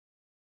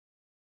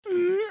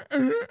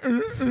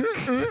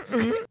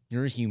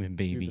You're a human,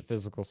 Do the baby.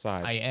 physical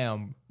side. I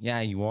am.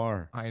 Yeah, you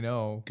are. I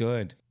know.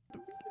 Good.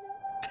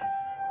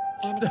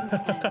 Anakin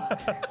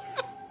Skywalker.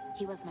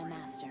 He was my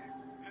master.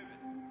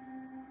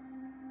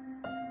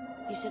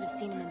 You should have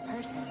seen him in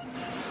person.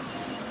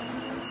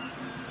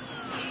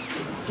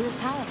 He was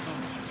powerful.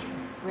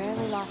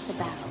 Rarely lost a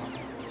battle.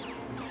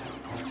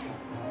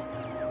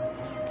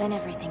 Then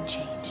everything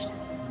changed.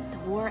 The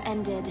war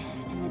ended,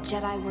 and the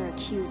Jedi were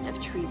accused of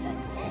treason.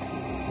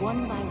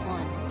 One by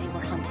one, they were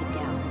hunted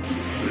down. The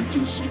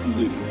apprentice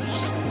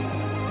lives.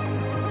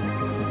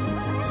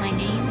 My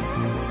name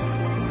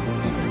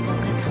is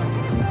Ahsoka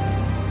Tano.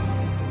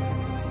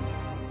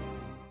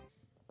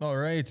 All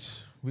right,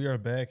 we are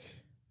back.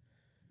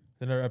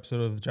 Another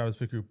episode of the Jabba's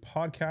Pit Crew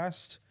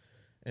podcast,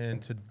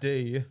 and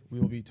today we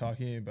will be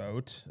talking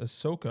about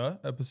Ahsoka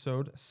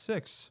episode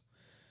 6.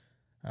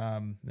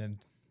 And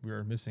we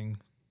are missing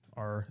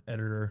our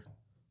editor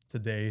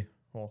today.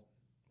 Well,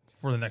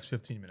 for the next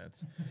 15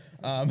 minutes.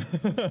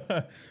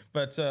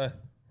 But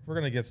we're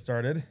gonna get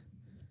started,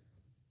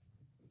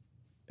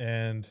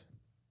 and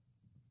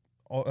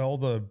all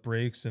the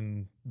breaks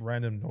and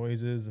random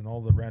noises and all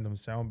the random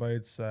sound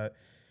bites that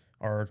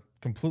are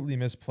completely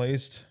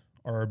misplaced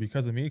are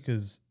because of me,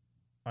 because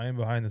I am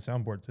behind the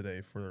soundboard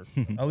today for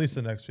at least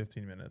the next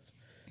 15 minutes.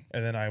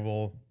 And then I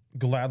will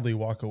gladly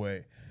walk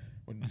away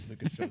when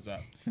Lucas shows up.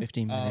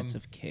 15 minutes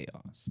of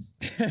chaos.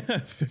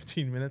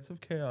 15 minutes of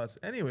chaos.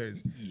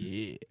 Anyways,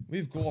 Yeah.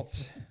 we've got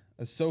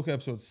Ahsoka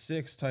episode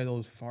 6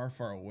 titled Far,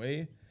 Far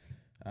Away.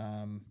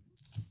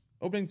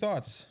 Opening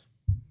thoughts.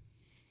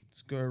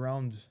 Let's go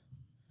around.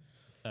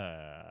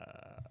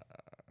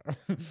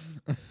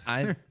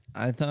 I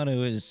thought it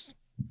was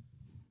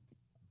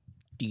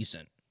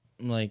decent.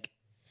 Like,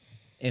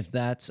 if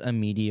that's a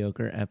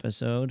mediocre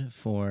episode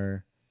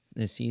for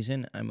this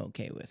season, I'm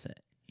okay with it.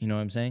 You know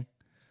what I'm saying?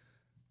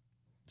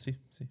 See.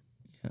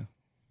 Yeah.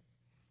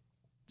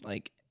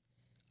 Like,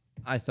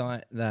 I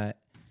thought that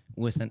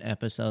with an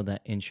episode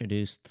that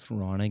introduced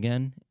Thrawn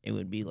again, it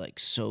would be like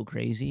so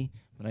crazy,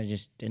 but I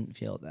just didn't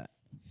feel that.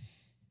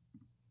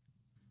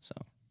 So,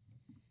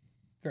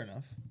 Fair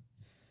enough.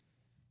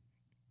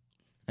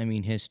 I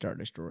mean, his Star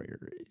Destroyer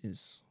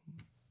is,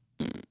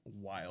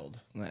 Wild.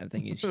 I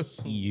think it's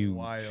huge.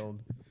 Wild.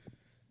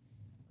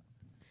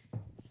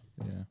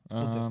 Yeah.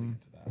 We'll definitely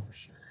get to that for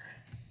sure.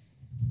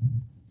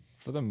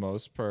 For the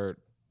most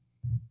part,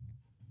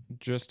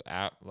 just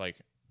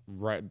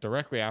right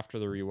directly after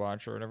the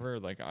rewatch or whatever,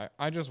 like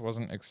I just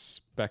wasn't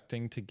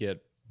expecting to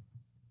get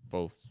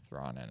both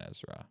Thrawn and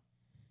Ezra.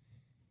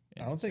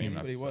 in I don't the think same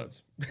anybody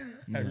episode. was.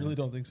 I really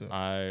don't think so.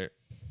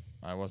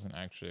 I wasn't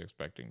actually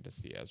expecting to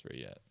see Ezra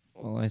yet.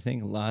 Well, I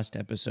think last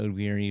episode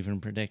we were even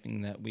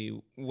predicting that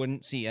we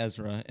wouldn't see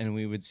Ezra and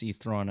we would see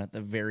Thrawn at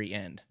the very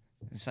end.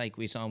 It's like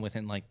we saw him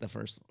within like the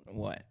first,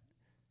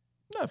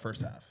 Not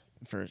first half.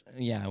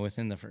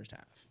 within the first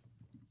half.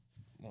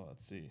 Well,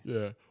 let's see.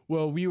 Yeah.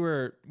 Well, we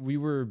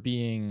were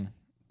being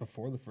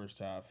Before the first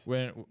half.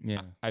 when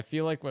Yeah. I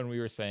feel like when we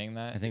were saying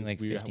that, I think is like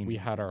 15 we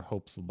had our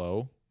hopes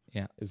low.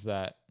 Yeah. Is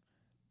that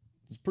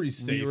It's pretty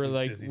safe. we were with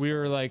like Disney we Star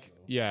were Wars, like so.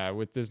 yeah,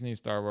 with Disney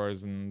Star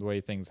Wars and the way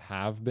things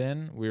have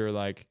been, we were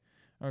like,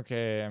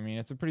 okay, I mean,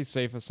 it's a pretty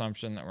safe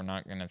assumption that we're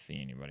not going to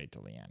see anybody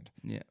till the end.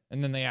 Yeah.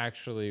 And then they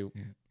actually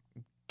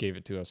gave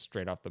it to us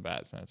straight off the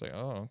bat, so I was like,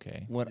 oh,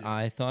 okay. What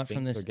I thought from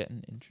Things this are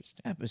getting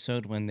interesting.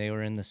 episode when they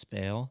were in the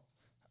Spale,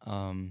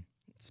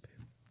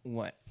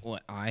 what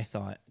I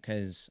thought,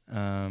 because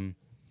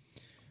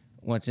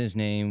what's his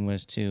name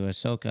was to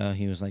Ahsoka,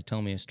 he was like,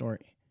 tell me a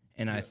story.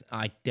 And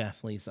I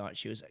definitely thought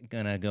she was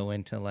gonna go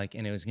into like,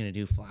 and it was gonna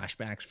do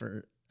flashbacks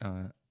for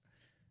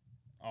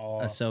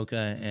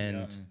Ahsoka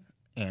and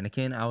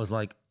Anakin. I was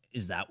like,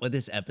 is that what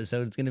this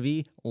episode is gonna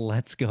be?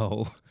 Let's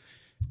go.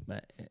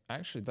 But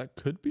Actually, that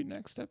could be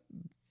next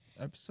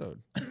episode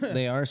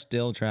they are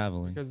still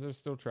traveling. because they're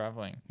still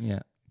traveling, Yeah.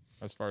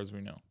 as far as we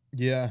know.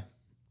 Yeah.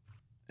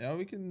 Yeah,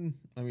 we can.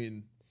 I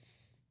mean,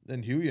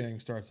 then Hu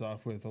Yang starts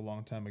off with a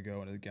long time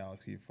ago in a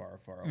galaxy far,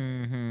 far away,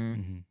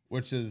 Mm-hmm.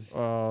 which is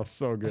Oh,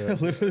 so good.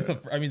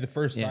 literally, the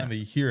first Yeah. time that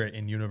you hear it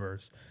in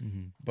universe.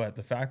 Mm-hmm. But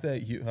the fact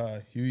that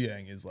Hu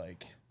Yang is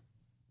like,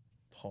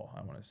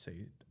 I want to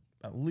say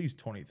at least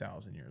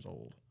 20,000 years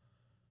old,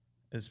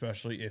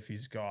 especially if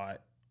he's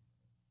got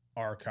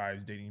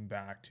archives dating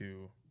back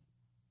to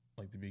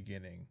like the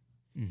beginning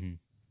Mm-hmm.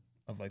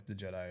 of like the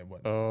Jedi and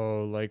whatnot.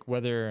 Oh, like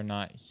whether or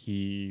not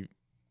he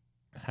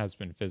has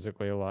been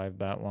physically alive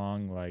that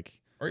long, like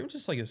Or even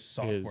just like his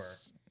software,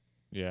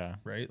 yeah,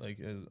 right? Like,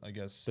 I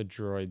guess. the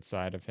droid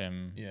side of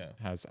him Yeah.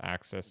 has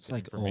access It's to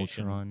like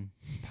information Ultron.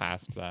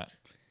 past that.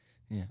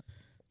 Yeah.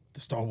 The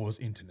Star Wars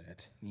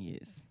internet.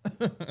 Yes.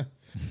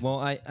 Well,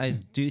 I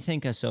do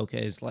think Ahsoka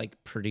is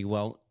like pretty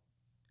well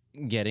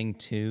getting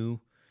to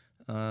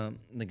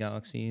the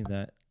galaxy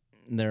that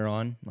they're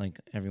on, like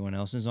everyone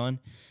else is on,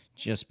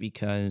 just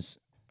because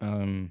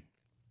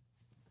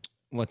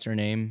what's her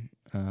name?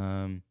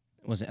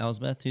 Was it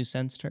Elsbeth who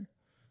sensed her?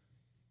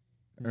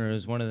 Or it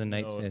was one of the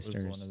Night No, it was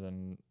Sisters. one of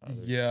the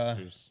other Yeah.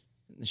 sisters.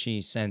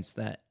 She sensed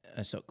that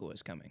Ahsoka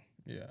was coming.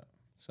 Yeah.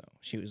 So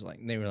she was like,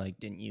 they were like,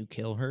 "Didn't you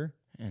kill her?"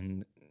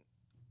 And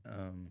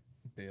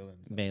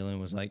Balin's. Balin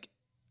was like,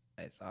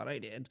 "I thought I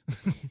did."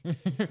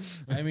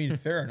 I mean,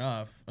 fair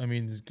enough. I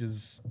mean,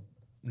 because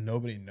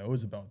nobody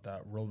knows about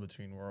that world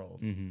between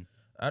worlds.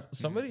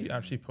 Somebody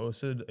actually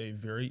posted a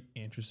very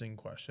interesting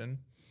question.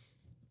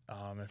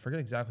 I forget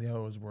exactly how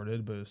it was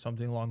worded, but it was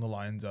something along the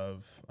lines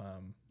of,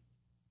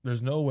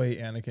 "There's no way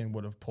Anakin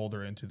would have pulled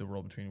her into the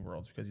world between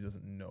worlds because he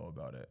doesn't know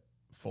about it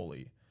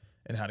fully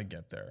and how to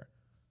get there.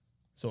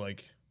 So,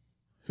 like,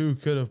 who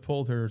could have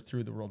pulled her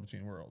through the world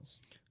between worlds?"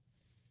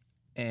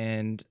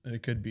 And And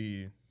it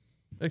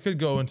could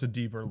go into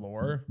deeper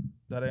lore,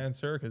 that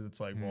answer, because it's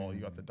like, well,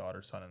 you got the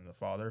daughter, son, and the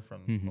father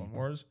from Clone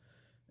Wars,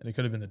 and it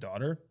could have been the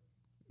daughter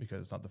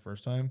because it's not the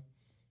first time.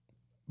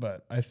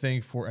 But I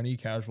think for any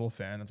casual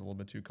fan, that's a little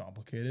bit too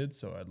complicated.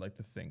 So I'd like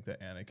to think that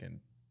Anakin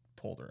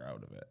pulled her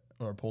out of it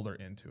or pulled her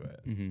into it.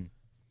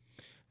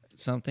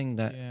 something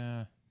that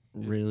Yeah.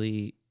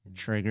 really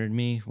triggered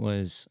me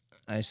was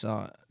I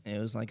saw it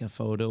was like a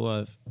photo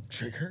of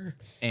Trigger.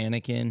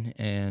 Anakin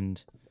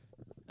and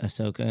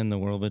Ahsoka in the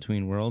world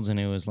between worlds, and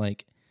it was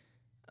like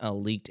a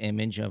leaked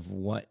image of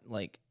what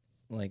like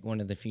one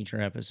of the future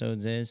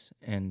episodes is,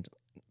 and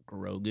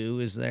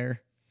Grogu is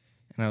there,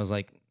 and I was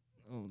like,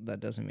 oh, that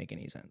doesn't make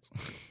any sense.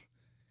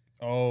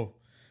 Oh,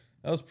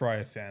 that was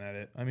probably a fan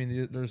edit. I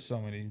mean, there's so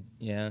many.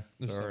 Yeah,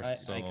 There's so,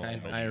 There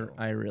are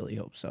I really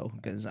hope so,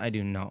 because I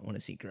do not want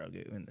to see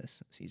Grogu in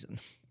this season.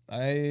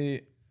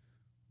 I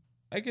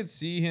could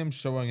see him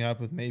showing up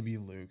with maybe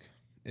Luke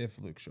if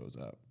Luke shows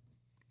up.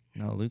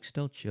 No, Luke's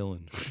still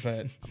chilling.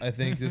 But I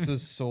think this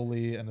is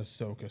solely an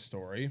Ahsoka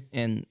story.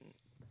 And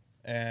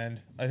And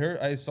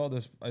I saw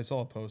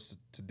a post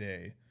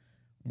today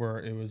where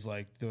it was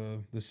like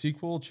the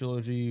sequel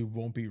trilogy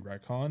won't be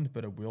retconned,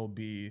 but it will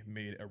be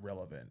made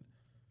irrelevant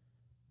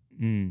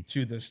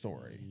to the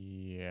story.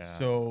 Yeah.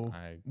 So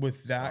I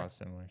with saw that a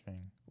similar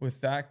thing. with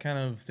that kind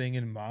of thing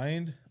in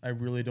mind, I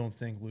really don't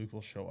think Luke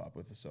will show up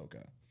with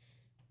Ahsoka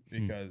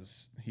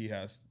because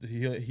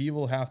he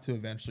will have to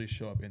eventually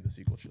show up in the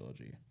sequel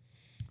trilogy.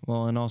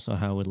 well, and also,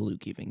 how would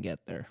Luke even get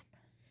there?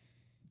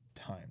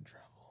 Time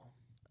travel.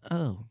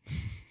 Oh,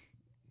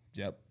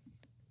 Yep.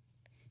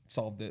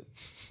 Solved it.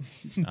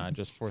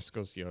 Just Force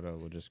Ghost Yoda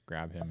will just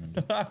grab him and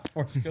just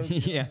Force Ghost.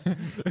 yeah.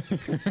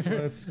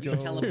 Let's go.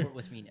 Teleport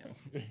with me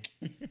now.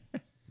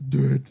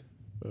 Do it.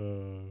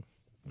 I'm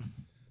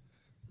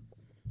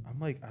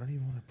like, I don't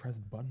even want to press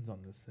buttons on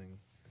this thing.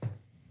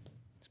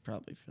 It's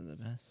probably for the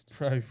best.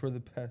 Probably for the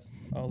best.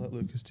 I'll let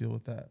Lucas deal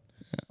with that.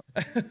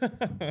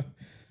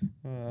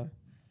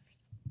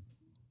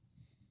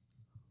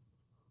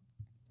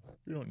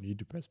 you don't need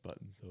to press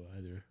buttons though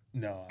either.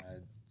 No,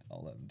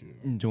 I'll let him do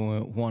it. Do I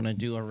want to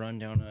do a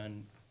rundown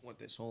on what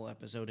this whole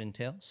episode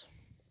entails?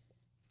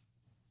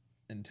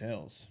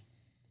 Entails.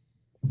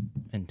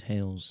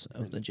 Entails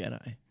of the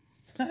Jedi.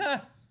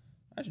 I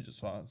actually just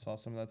saw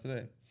some of that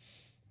today.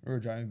 We were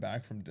driving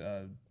back from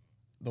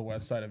the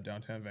west side of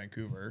downtown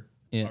Vancouver.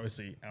 Yeah.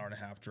 Obviously, hour and a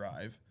half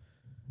drive.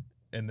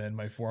 And then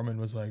my foreman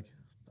was like,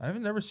 "I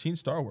haven't never seen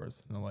Star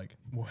Wars." And I'm like,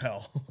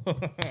 "Well,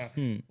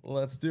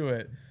 let's do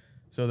it."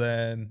 So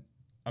then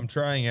I'm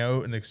trying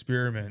out an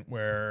experiment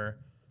where,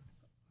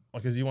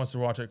 because he wants to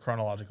watch it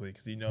chronologically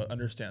because he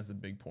understands the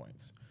big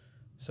points.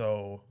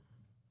 So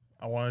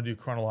I want to do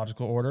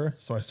chronological order.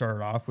 So I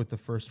started off with the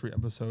first 3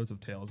 episodes of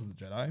Tales of the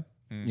Jedi.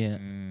 Yeah.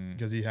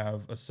 Because you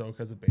have Ahsoka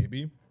as a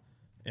baby,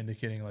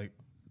 indicating like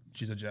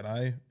she's a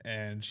Jedi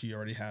and she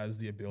already has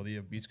the ability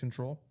of beast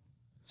control.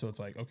 So it's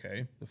like,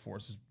 okay, the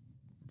Force is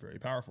very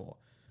powerful.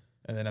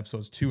 And then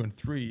episodes 2 and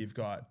 3, you've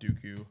got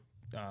Dooku,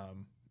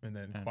 and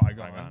then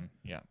Qui-Gon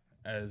Yeah.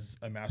 as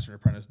a master and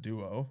apprentice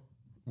duo,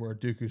 where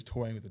Dooku's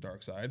toying with the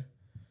dark side.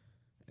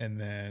 And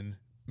then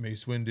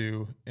Mace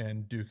Windu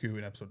and Dooku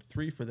in episode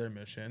 3 for their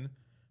mission,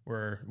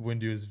 where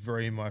Windu is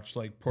very much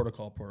like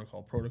protocol.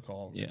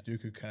 Yeah.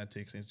 Dooku kind of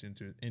takes things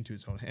into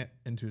his own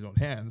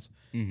hands.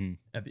 Mm-hmm.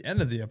 At the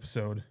end of the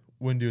episode,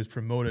 Windu is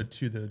promoted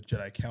to the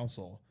Jedi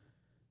Council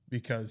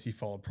because he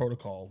followed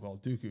protocol, while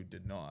Dooku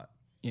did not.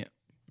 Yeah.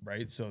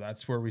 Right. So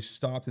that's where we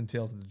stopped in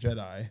Tales of the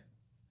Jedi,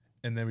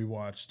 and then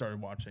we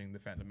started watching The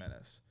Phantom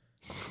Menace.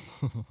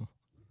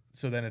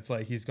 So then it's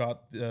like he's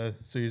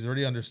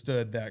already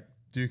understood that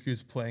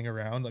Dooku's playing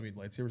around. I mean,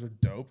 lightsabers are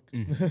dope.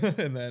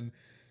 And then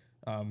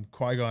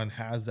Qui-Gon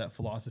has that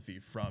philosophy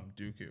from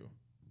Dooku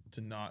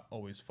to not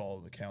always follow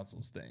the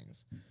council's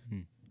things.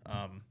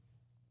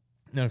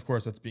 And of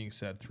course, that's being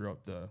said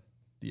throughout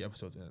the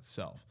episodes in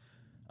itself,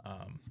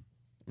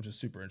 which is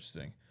super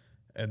interesting.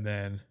 And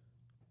then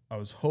I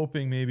was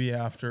hoping maybe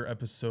after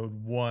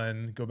episode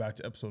 1, go back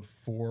to episode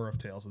 4 of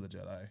Tales of the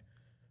Jedi,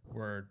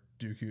 where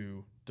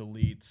Dooku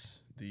deletes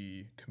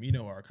the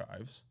Camino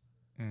archives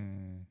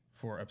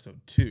for episode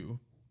 2,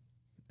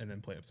 and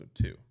then play episode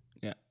 2.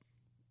 Yeah.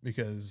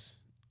 Because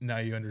now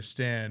you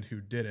understand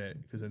who did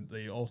it, because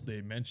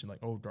they mentioned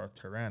like, oh, Darth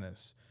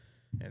Tyrannus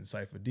and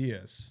Sifo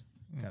Dyas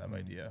kind of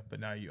idea, but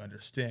now you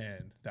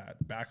understand that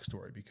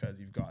backstory because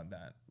you've gotten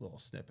that little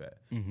snippet.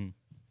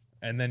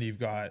 And then you've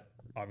got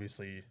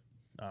obviously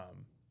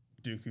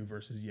Dooku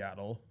versus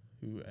Yaddle,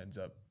 who ends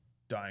up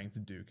dying to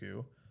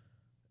Dooku.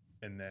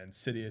 And then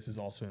Sidious is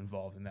also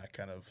involved in that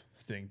kind of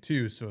thing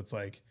too. So it's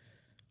like,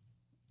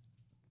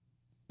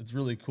 it's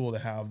really cool to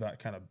have that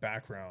kind of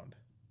background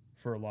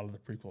for a lot of the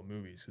prequel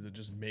movies because it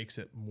just makes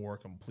it more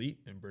complete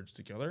and bridged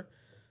together.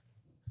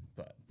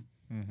 But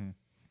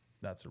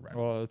that's a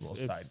random little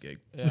side gig.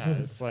 Yeah,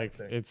 it's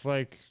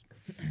like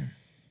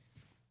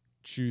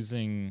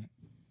choosing.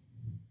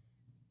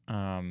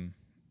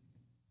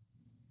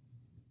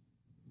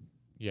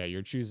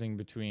 You're choosing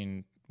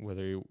between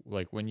whether you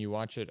like when you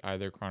watch it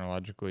either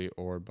chronologically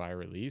or by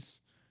release.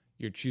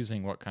 You're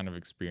choosing what kind of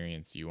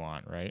experience you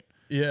want, right?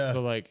 Yeah.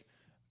 So like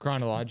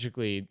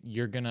chronologically,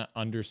 you're gonna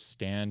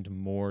understand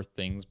more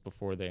things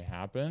before they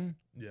happen.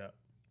 Yeah.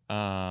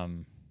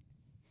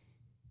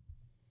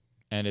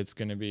 And it's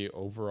going to be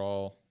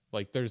overall,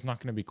 like, there's not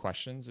going to be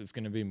questions. It's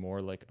going to be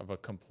more like of a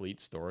complete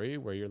story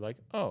where you're like,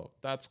 oh,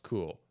 that's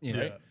cool. Yeah.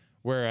 Right?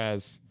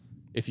 Whereas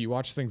if you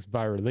watch things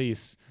by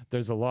release,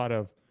 there's a lot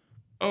of,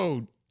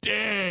 oh,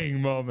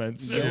 dang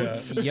moments.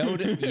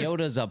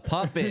 Yoda's a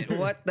puppet.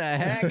 What the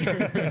heck?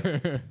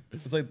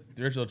 It's like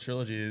the original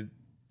trilogy.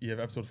 You have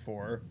episode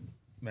 4,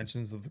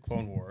 mentions of the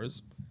Clone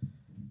Wars.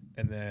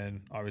 And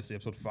then obviously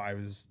episode 5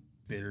 is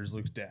Vader's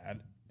Luke's dad.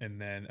 And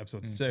then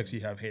episode 6, you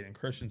have Hayden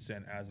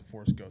Christensen as a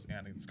Force Ghost,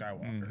 Anakin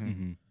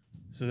Skywalker.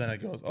 So then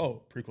it goes,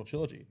 oh, prequel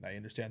trilogy. Now you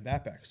understand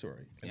that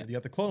backstory. And then you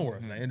got the Clone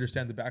Wars. And I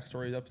understand the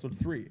backstory of episode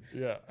 3.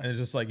 Yeah. And it's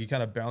just like you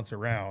kind of bounce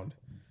around.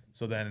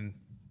 So then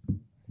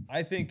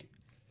I think,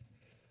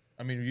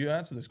 I mean, you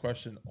answer this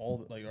question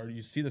or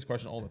you see this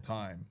question all the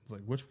time. It's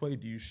like, which way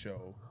do you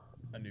show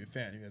a new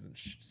fan who hasn't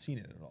seen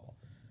it at all?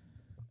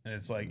 And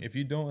it's like, if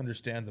you don't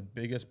understand the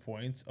biggest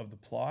points of the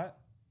plot,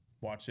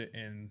 watch it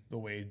in the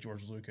way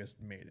George Lucas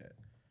made it.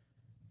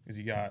 Because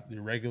you got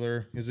the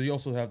regular, because you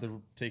also have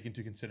to take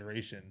into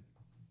consideration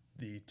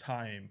the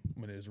time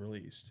when it was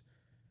released,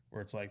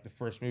 where it's like the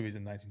first movie's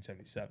in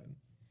 1977.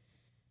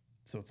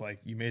 So it's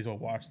like you may as well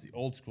watch the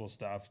old school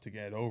stuff to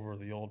get over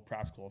the old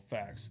practical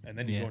effects, and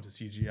then you go into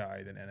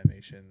CGI, then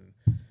animation,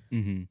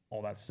 and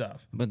all that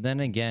stuff. But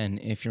then again,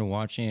 if you're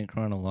watching it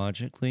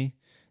chronologically,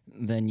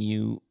 then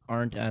you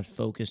aren't as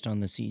focused on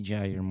the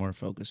CGI. You're more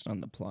focused on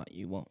the plot.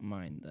 You won't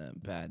mind the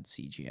bad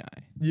CGI.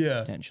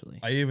 Yeah, Potentially.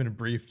 I even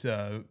briefed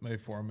my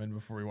foreman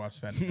before we watched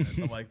Phantom Menace.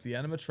 I'm like, the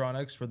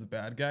animatronics for the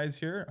bad guys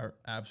here are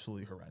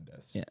absolutely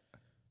horrendous. Yeah.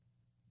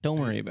 Don't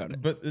worry about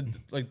it. But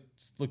like,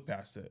 look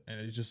past it, and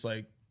it's just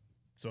like,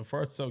 so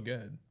far it's so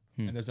good,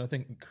 and there's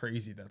nothing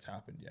crazy that's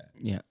happened yet.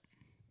 Yeah.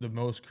 The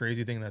most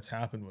crazy thing that's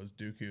happened was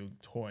Dooku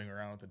toying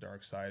around with the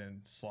dark side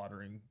and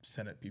slaughtering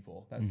Senate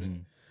people. That's it.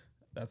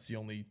 That's the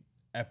only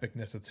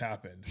epicness that's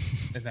happened,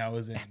 and that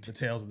was in the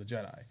Tales of the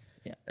Jedi.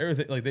 Yeah.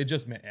 Everything, like, they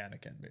just met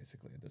Anakin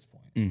basically at this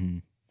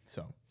point.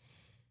 So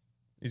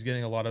he's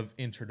getting a lot of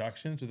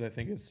introductions, which I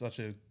think is such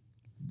a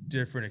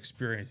different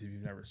experience if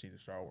you've never seen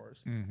Star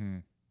Wars.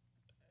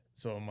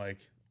 So I'm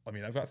like, I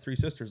mean, I've got 3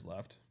 sisters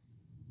left,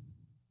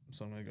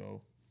 so I'm gonna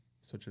go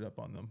switch it up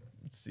on them,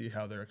 see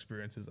how their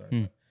experiences are.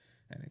 But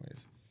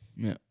anyways,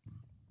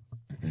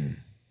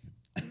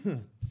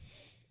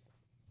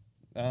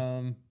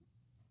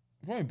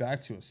 going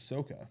back to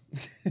Ahsoka.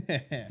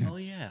 Oh,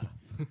 yeah.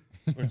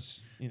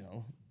 Which, you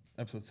know,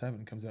 episode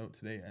 7 comes out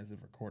today as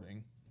of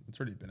recording. It's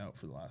already been out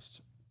for the last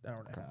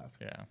hour and a half.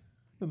 Yeah.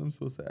 And I'm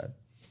so sad.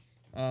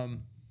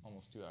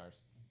 Almost 2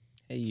 hours.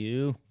 Hey,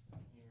 you.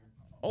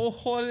 Oh,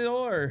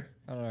 hello.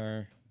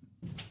 Hello.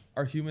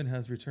 Our human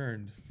has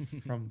returned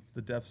from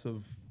the depths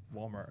of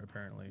Walmart,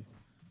 apparently.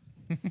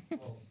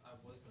 Well, I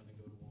was going to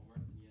go to Walmart,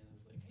 and yeah, I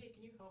was like, hey,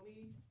 can you help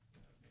me?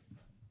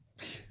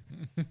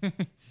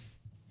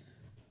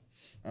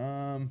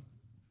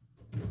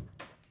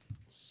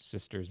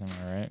 Sisters, am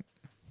I right?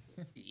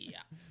 Yeah.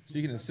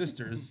 Speaking of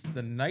sisters,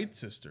 the Night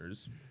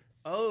Sisters.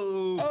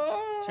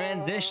 Oh,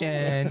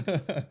 transition.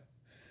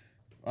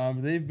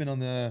 They've been on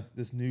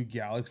this new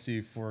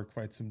galaxy for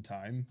quite some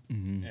time,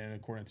 and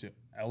according to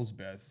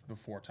Elsbeth,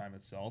 before time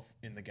itself,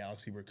 in the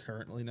galaxy we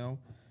currently know.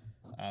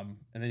 And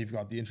then you've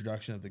got the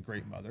introduction of the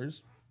Great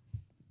Mothers.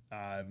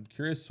 I'm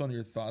curious on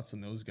your thoughts on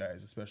those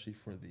guys, especially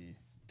for the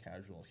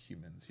casual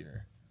humans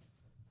here.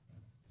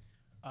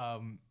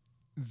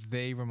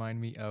 They remind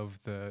me of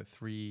the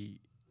 3,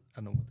 I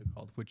don't know what they're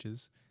called,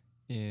 witches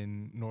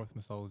in Norse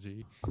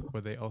mythology,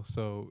 where they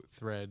also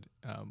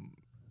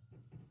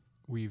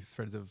weave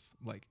threads of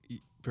like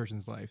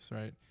person's lives,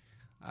 right?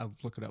 I'll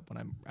look it up when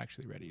I'm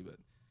actually ready, but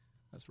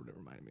that's what it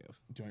reminded me of.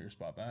 Do you want your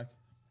spot back?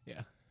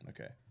 Yeah.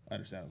 Okay,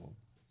 understandable.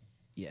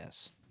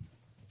 Yes.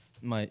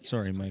 My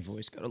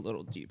voice got a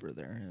little deeper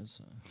there.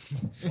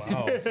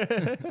 Wow.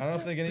 I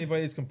don't think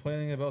anybody's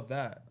complaining about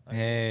that.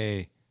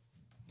 Hey.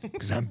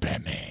 Because I'm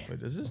Batman. Wait,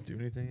 does this do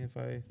anything if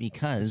I...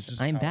 Because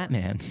just I'm power.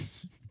 Batman.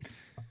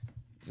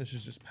 This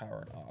is just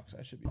power and aux.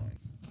 I should be fine.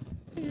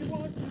 He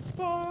wants his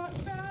spot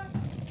back.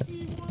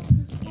 He wants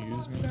his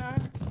spot back.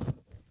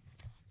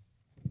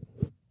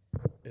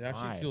 It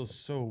actually Why? feels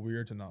so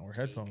weird to not wear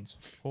headphones.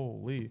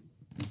 Holy.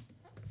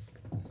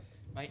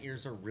 My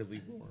ears are really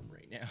warm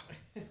right now.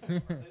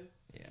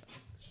 Yeah.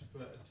 Should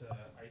put a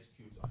ice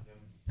cubes on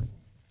him.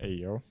 Hey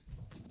yo.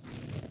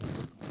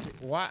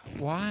 What?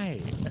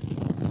 Why?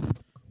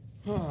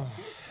 Sound.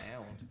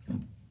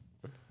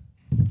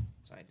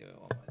 So I do it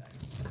one more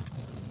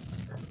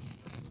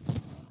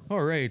time.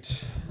 All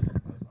right.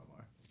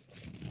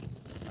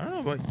 I don't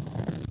know, but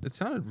it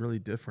sounded really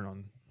different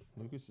on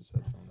Lucas's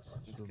headphones.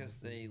 It's because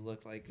they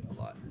look like a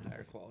lot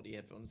higher quality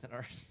headphones than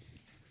ours.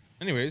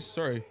 Anyways,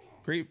 sorry.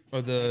 Great.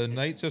 The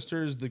Night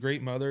Sisters, the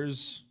Great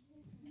Mothers.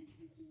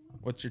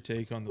 What's your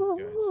take on those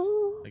guys?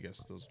 I guess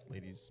those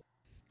ladies.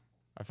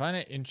 I find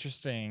it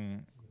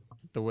interesting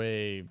the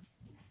way,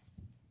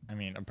 I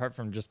mean, apart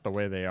from just the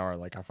way they are,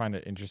 like, I find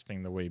it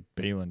interesting the way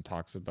Balin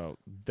talks about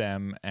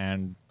them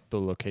and the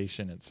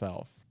location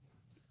itself,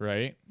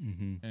 right?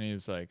 Mm-hmm. And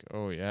he's like,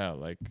 oh, yeah,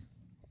 like,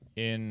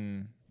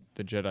 in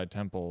the Jedi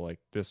Temple, like,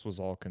 this was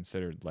all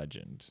considered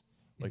legend.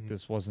 Like,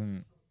 this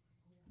wasn't,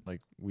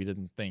 like, we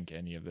didn't think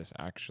any of this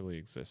actually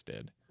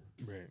existed.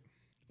 Right.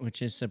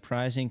 Which is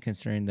surprising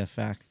considering the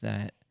fact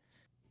that,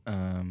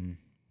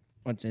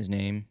 what's his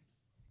name?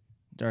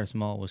 Darth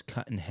Maul was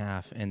cut in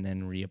half and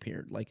then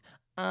reappeared. Like,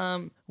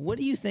 what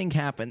do you think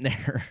happened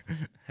there?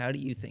 How do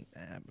you think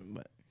that happened?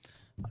 But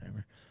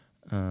whatever.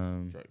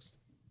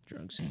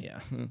 Drugs. Yeah.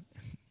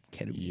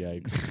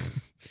 Ketamine.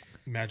 Yikes.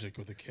 Magic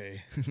with a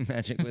K.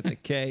 Magic with a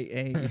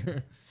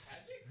K-A.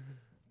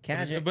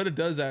 Magic. But it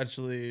does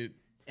actually.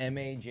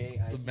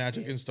 M-A-J-I-C. The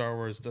magic in Star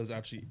Wars does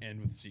actually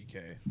end with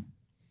CK.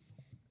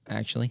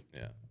 Actually?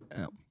 Yeah.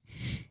 Oh.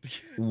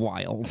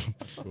 Wild.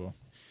 Cool.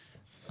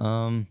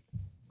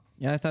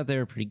 Yeah, I thought they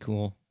were pretty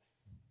cool.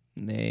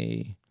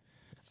 They...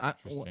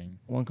 Interesting.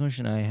 One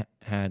question I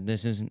had,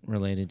 this isn't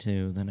related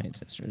to the Night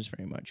Sisters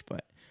very much,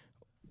 but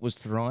was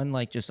Thrawn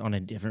like just on a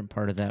different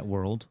part of that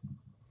world?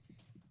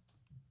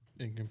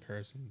 In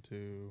comparison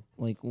to...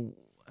 Like,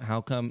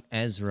 how come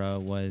Ezra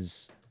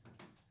was...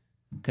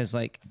 Because,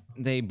 like,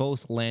 they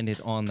both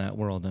landed on that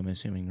world, I'm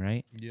assuming,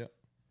 right? Yeah.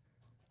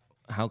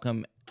 How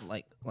come,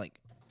 like,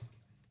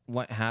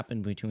 what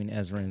happened between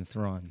Ezra and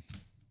Thrawn?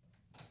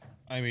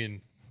 I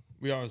mean,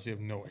 we obviously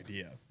have no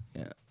idea.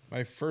 Yeah.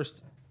 My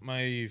first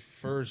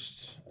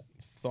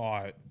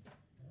thought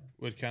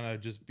would kind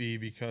of just be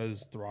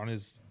because Thrawn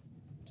is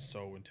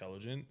so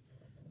intelligent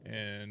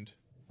and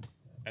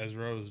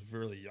Ezra was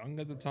really young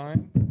at the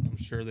time. I'm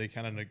sure they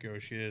kind of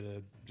negotiated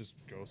a just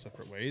go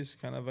separate ways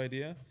kind of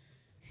idea.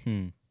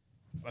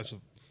 That's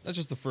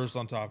just the first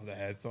on top of the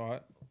head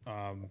thought.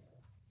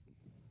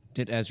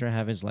 Did Ezra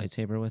have his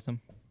lightsaber with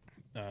him?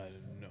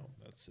 No,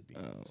 that's Sabine.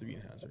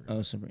 Sabine has her.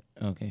 Oh, Sabine.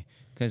 Okay.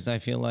 Because I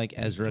feel like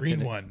Ezra Green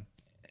could, one.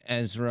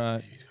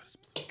 Ezra He's got his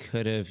blue.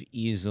 could have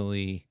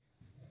easily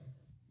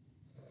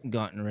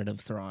gotten rid of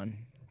Thrawn,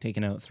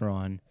 taken out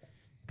Thrawn.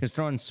 Because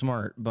Thrawn's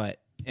smart, but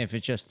if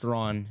it's just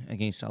Thrawn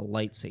against a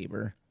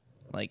lightsaber,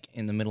 like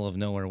in the middle of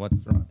nowhere,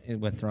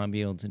 would Thrawn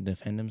be able to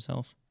defend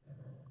himself?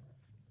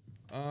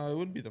 It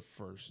wouldn't be the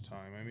first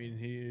time. I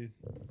mean,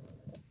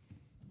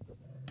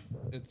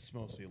 it's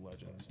mostly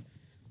legends,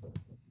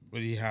 but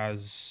he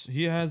has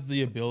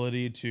the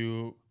ability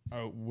to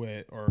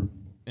outwit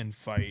and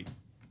fight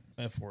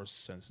a force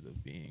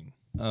sensitive being.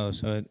 Oh,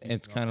 so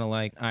it's kind of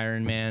like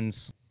Iron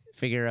Man's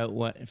figure out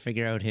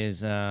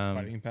his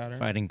Fighting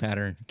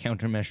pattern.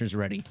 countermeasures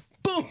ready.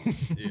 Boom.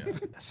 Yeah.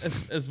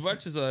 As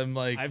much as I'm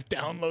like, I've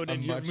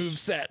downloaded your move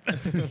set. yeah,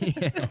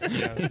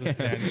 the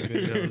fan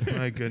videos.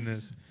 My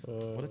goodness,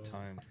 what a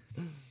time.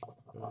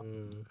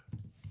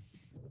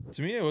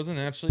 To me, it wasn't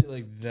actually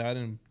like that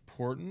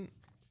important.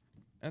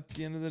 At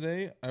the end of the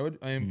day,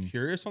 I am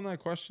curious on that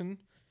question.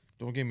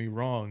 Don't get me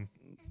wrong,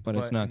 But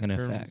it's not in going to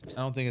terms- affect.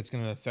 I don't think it's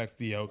going to affect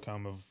the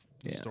outcome of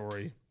the Yeah.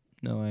 story.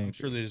 No, I'm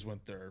sure they just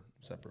went their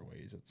separate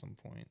ways at some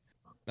point.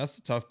 That's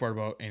the tough part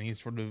about any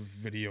sort of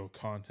video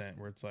content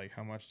where it's like,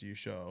 how much do you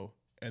show?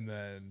 And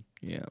then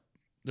yeah.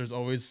 there's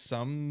always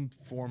some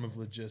form of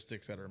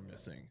logistics that are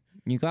missing.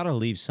 You got to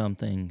leave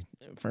something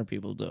for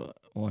people to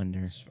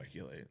wonder.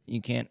 Speculate.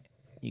 You can't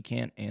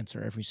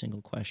answer every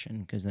single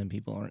question because then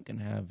people aren't going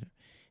to have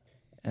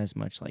as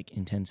much like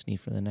intensity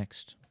for the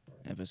next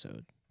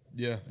episode.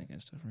 Yeah. That kind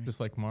of stuff, right?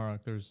 Just like Marok,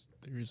 there's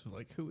theories of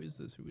like, who is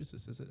this? Who is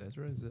this? Is it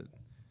Ezra? Is it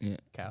Yeah.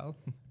 Cal?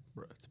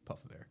 Bro, it's a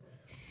puff of air.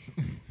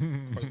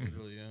 Quite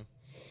literally, yeah.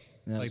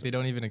 That Like was- they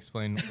don't even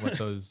explain what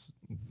those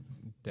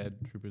dead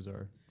troopers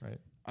are, right?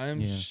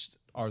 Yeah.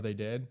 Are they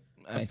dead?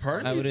 I,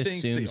 part of I me would thinks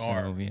assume they so.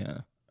 are.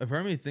 Yeah. A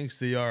part of me thinks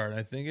they are, and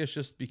I think it's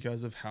just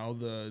because of how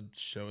the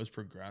show has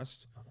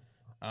progressed.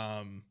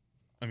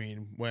 I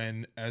mean,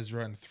 when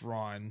Ezra and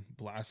Thrawn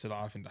blasted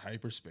off into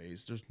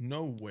hyperspace, there's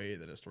no way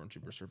that a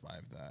stormtrooper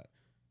survived that.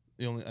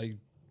 The only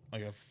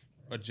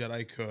a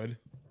Jedi could,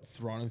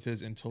 Thrawn with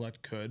his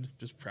intellect could,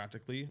 just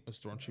practically. A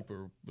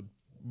stormtrooper would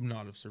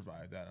not have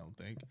survived that. I don't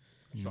think.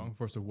 Strong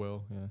force of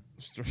will,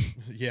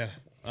 yeah.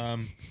 Yeah.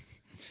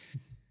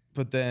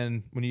 But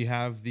then when you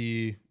have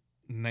the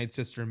Night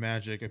Sister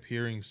magic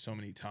appearing so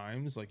many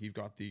times, like you've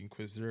got the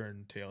Inquisitor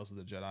and Tales of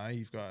the Jedi,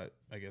 you've got,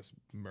 I guess,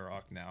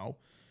 Marok now,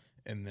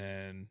 and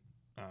then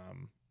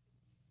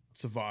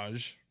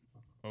Savage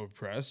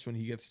Opress, when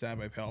he gets stabbed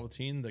by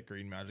Palpatine, the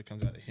green magic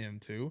comes out of him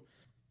too.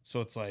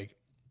 So it's like,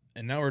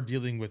 and now we're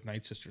dealing with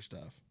Night Sister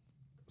stuff.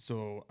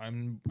 So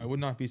I would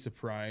not be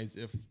surprised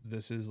if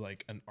this is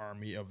like an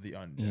army of the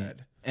undead.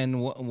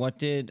 And what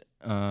did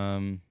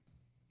Thrawn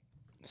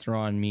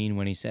mean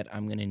when he said,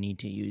 "I'm gonna need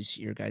to use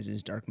your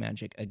guys' dark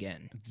magic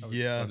again"? I was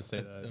Yeah, about to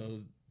say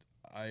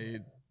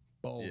that.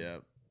 Bold. Yeah,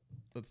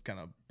 that's kind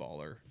of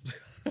baller.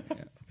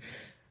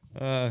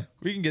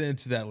 We can get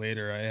into that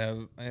later. I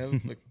have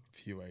a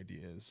few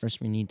ideas.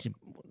 First, we need to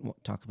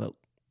talk about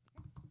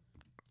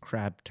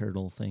crab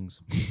turtle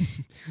things.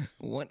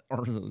 What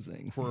are those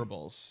things?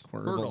 Quirbles.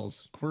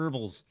 Quirbles.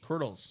 Quirbles.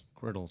 Quirtles.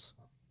 Quirtles.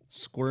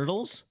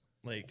 Squirtles?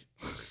 Like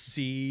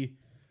CWURTLE.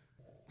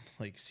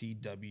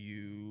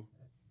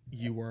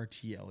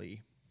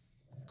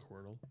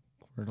 Quirtle.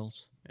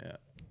 Quirtles. Yeah.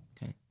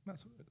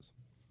 That's what it is.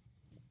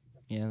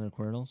 Yeah, they're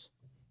quirtles.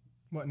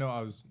 What? No,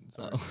 I was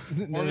sorry.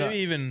 Or maybe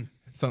even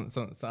some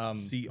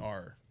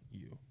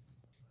CRU.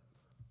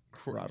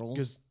 Craddles?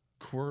 Because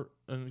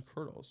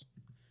Quirtles.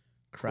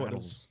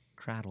 Craddles.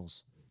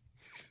 Craddles.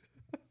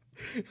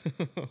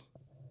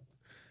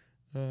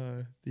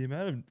 The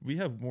amount of we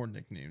have more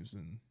nicknames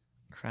than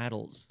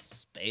Craddles.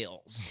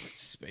 Spales.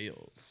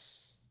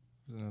 Spales.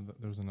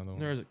 There's another one.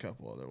 There's a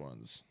couple other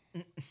ones.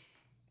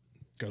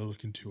 Gotta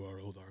look into our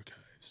old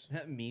archives.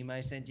 That meme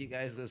I sent you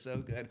guys was so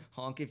good.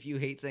 Honk if you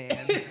hate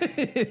sand.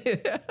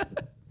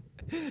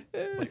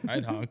 Like,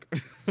 I'd honk.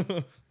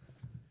 I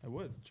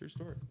would. True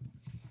story.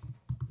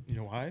 You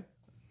know why?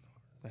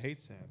 I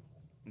hate sand.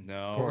 No.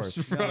 Of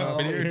course. No,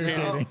 It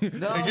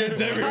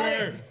gets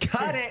everywhere.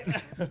 Cut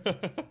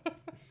it.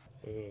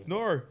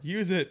 Nor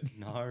use it.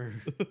 No.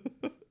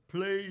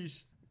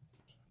 Please.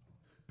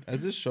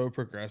 As this show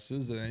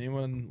progresses, does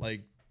anyone No.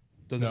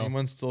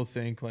 anyone still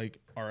think like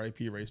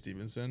R.I.P. Ray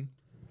Stevenson?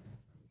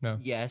 No.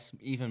 Yes,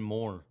 even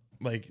more.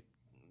 Like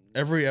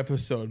every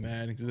episode,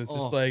 man, because it's Oh.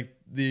 just like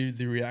the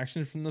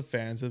reaction from the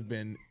fans have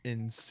been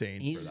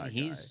insane. For that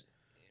He's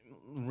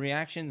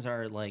reactions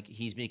are like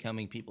he's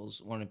becoming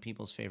one of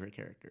people's favorite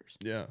characters.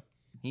 guy. Yeah.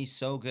 He's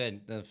so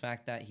good. The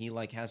fact that he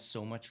like has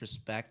so much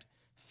respect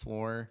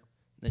for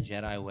the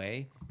Jedi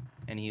way,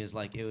 and he was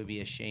like, it would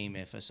be a shame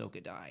if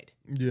Ahsoka died.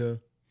 Yeah.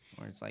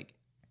 Or it's like,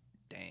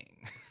 dang.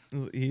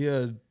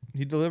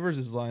 He delivers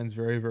his lines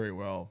very, very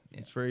well. Yeah.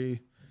 It's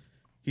very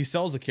he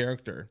sells a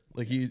character.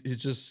 Like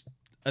he's just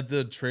at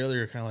the trailer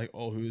you're kinda like,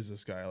 oh, who is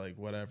this guy? Like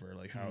whatever.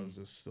 Like how is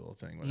this still a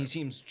thing? He Whatever.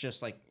 seems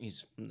just like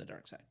he's from the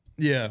dark side,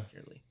 Yeah.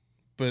 clearly.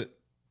 But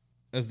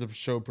as the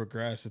show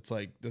progressed, it's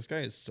like this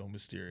guy is so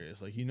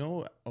mysterious. Like you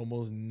know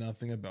almost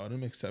nothing about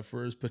him except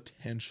for his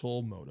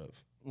potential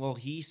motive. Well,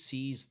 he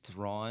sees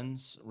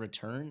Thrawn's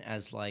return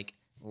as like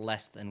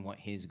less than what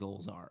his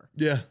goals are,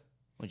 Yeah.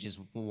 which is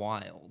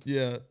wild.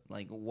 Yeah.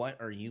 Like,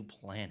 what are you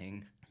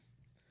planning?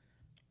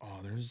 Oh,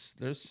 there's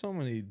so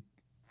many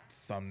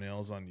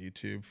thumbnails on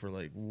YouTube for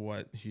like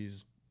what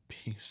he's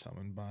being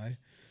summoned by.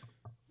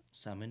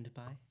 Summoned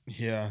by?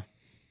 Yeah.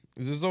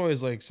 There's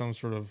always like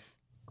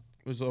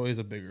there's always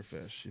a bigger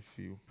fish, if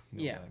you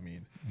know Yeah. what I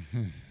mean.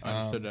 I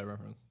understood that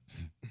reference.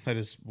 I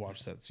just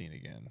watched that scene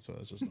again, so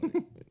it's just like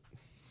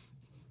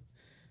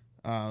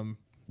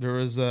there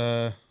was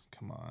a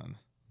come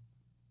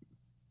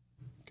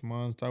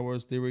on, Star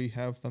Wars Theory,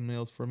 have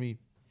thumbnails for me.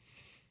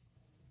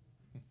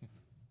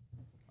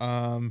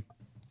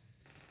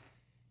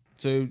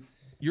 So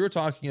you were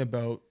talking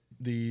about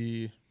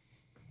the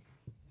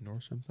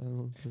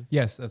Nordstrom.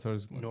 Yes, that's what I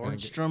was gonna get.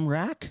 Nordstrom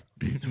rack?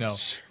 No.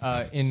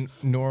 In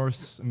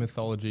Norse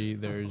mythology,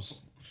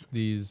 there's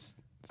these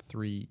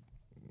three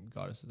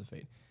goddesses of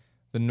fate.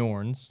 The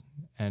Norns,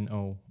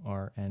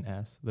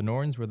 Norns. The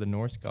Norns were the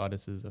Norse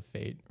goddesses of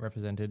fate,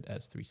 represented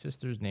as three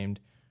sisters named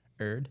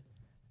Erd,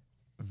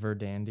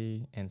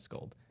 Verdandi, and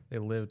Skuld. They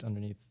lived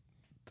underneath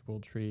the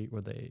world tree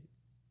where they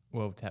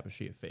wove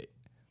tapestry of fate,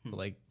 for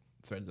like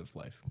threads of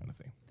life kind of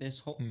thing. This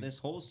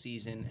whole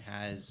season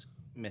has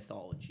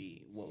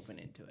mythology woven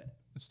into it.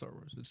 It's Star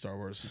Wars. It's Star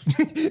Wars.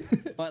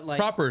 But like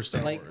Proper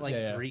Star like Wars. like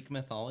Yeah, yeah. Greek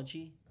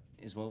mythology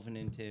is woven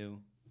into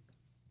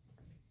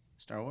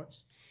Star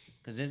Wars,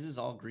 because this is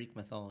all Greek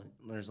mythology.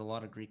 There's a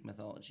lot of Greek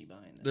mythology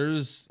behind it.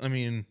 There's, I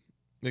mean,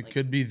 it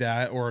could be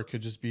that, or it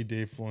could just be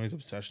Dave Filoni's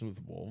obsession with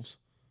wolves.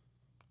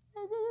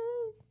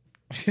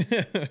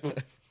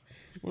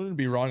 Wouldn't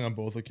be wrong on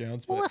both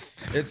accounts, but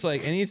it's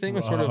like anything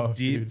with sort of Wow,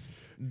 dude.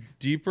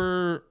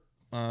 deeper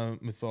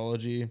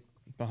mythology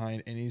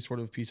behind any sort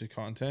of piece of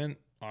content.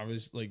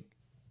 Obviously, like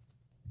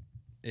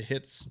it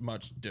hits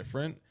much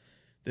different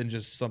than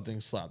just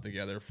something slapped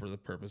together for the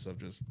purpose of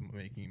just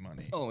making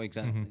money. Oh,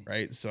 exactly.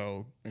 Right.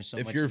 So, There's so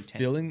if much you're intent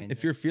feeling behind if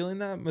it. you're feeling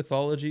that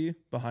mythology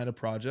behind a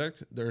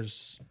project,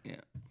 there's Yeah.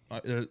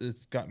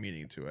 it's got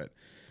meaning to it.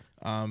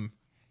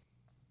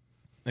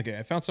 Okay,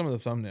 I found some of the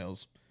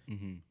thumbnails.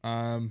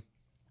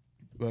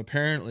 But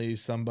apparently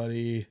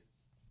somebody,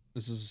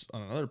 this is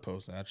on another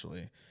post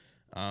actually,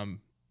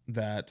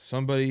 that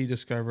somebody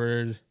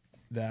discovered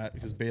that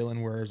because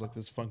Balin wears like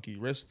this funky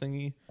wrist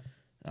thingy,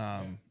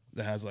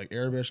 that has like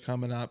Arabish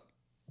coming up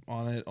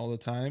on it all the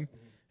time,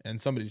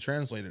 and somebody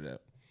translated it.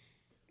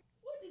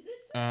 What does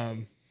it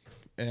say?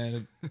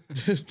 and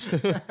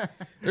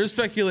there's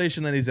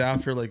speculation that he's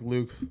after like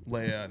Luke,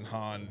 Leia, and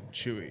Han,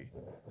 Chewie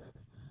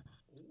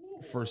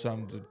for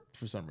some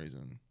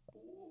reason,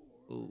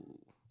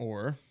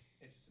 or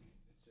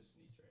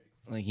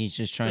Like he's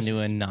just trying to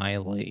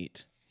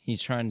annihilate.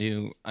 He's trying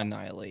to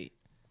annihilate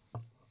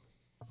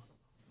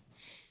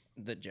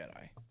the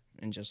Jedi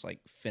and just like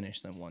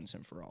finish them once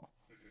and for all.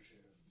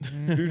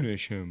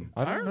 Finish him.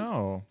 I don't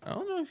know. I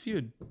don't know if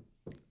you'd.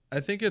 I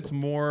think it's I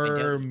more doubt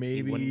he wouldn't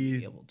maybe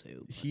be able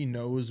to. he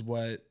knows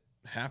what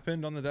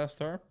happened on the Death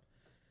Star,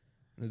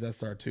 the Death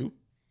Star 2.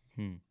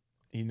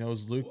 He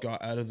knows Luke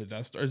got out of the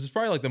Death Star. It's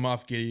probably like the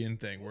Moff Gideon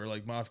thing, where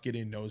like Moff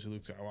Gideon knows who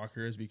Luke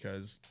Skywalker is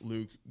because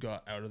Luke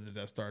got out of the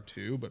Death Star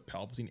 2, but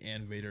Palpatine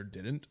and Vader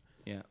didn't.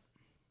 Yeah.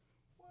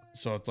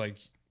 So it's like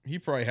he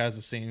probably has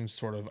the same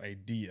sort of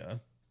idea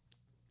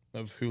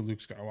of who Luke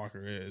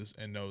Skywalker is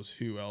and knows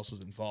who else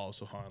was involved.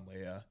 So Han,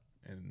 Leia,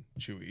 and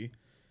Chewie,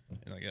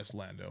 and I guess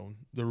Lando,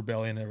 the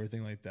rebellion, and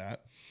everything like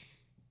that.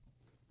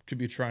 Could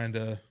be trying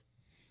to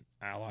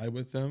ally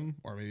with them,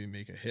 or maybe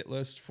make a hit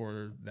list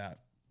for that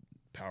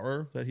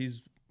power that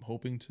he's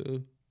hoping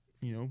to,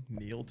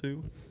 kneel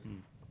to.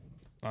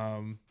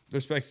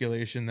 There's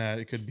speculation that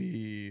it could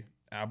be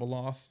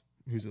Abeloth,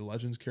 who's a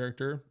Legends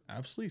character.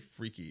 Absolutely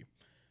freaky.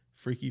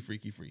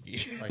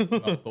 Like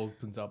mouth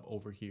opens up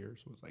over here,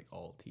 so it's like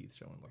all teeth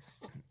showing.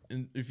 Like,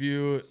 And if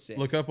you Sick.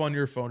 look up on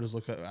your phone, just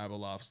look up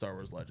Abeloth Star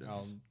Wars Legends.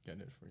 I'll get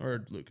it for you.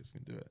 Or Lucas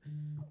can do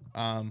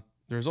it.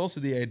 There's also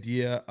the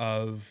idea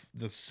of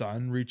the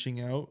sun reaching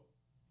out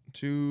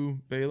to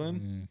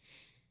Balin.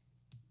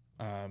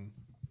 Kind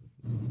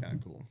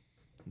of cool,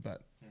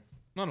 but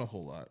not a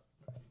whole lot.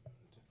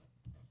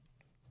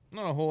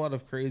 Not a whole lot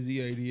of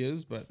crazy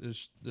ideas, but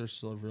they're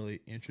still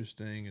really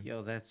interesting. And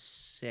Yo, that's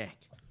sick.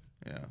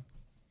 yeah,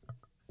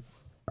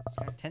 He's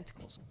got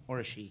tentacles. Or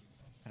a she.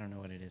 I don't know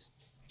what it is.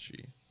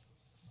 she.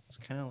 It's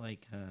kind of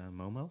like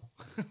Momo.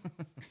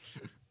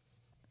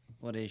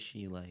 What is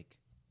she like?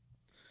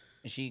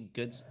 Is she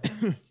good?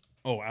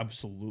 Oh,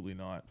 absolutely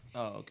not.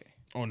 Oh, okay.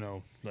 Oh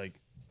no, like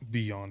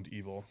beyond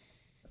evil.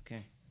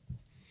 Okay.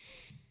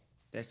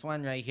 This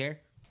one right here?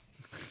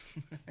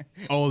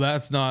 Oh,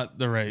 that's not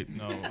the right.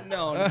 No.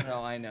 No,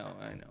 I know.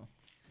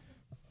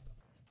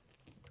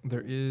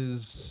 There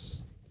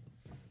is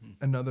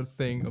another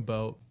thing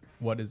about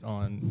what is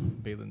on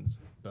Balin's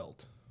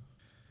belt.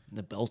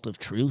 The belt of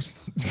truth?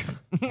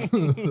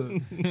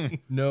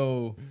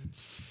 No,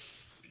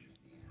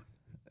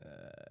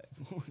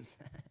 What was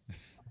that?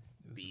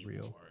 it's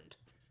real.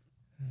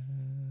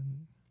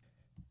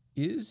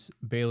 Is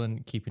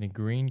Balin keeping a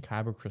green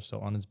kyber crystal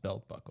on his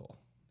belt buckle?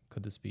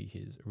 Could this be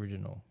his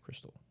original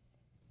crystal?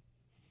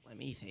 Let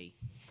me see.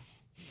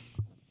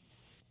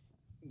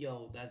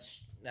 Yo,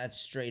 that's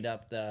straight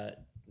up the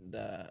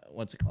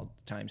what's it called?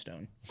 Time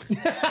stone.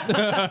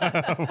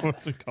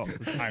 What's it called?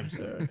 The time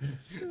stone.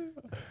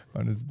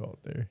 On his belt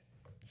there.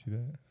 See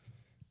that?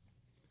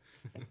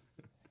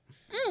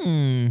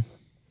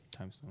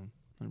 Time stone.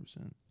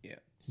 100%. Yeah.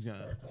 He's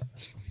gonna.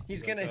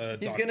 He's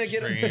Doctor gonna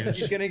get Strange.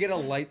 he's gonna get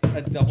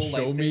a double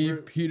Show me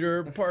lightsaber.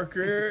 Peter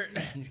Parker.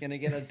 He's gonna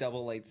get a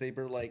double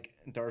lightsaber like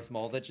Darth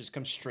Maul that just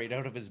comes straight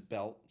out of his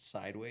belt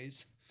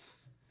sideways.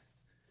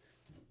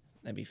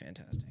 That'd be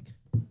fantastic.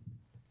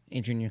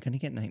 Adrian, you're gonna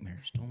get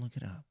nightmares. Don't look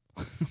it up.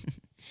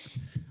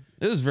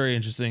 This is a very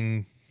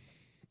interesting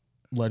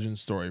legend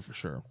story for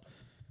sure.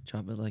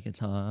 Drop it like it's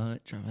hot.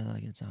 Drop it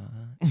like it's hot.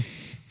 I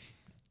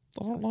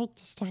don't like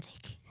the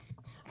static.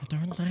 I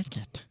don't like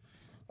it.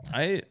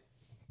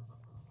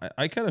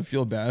 I kind of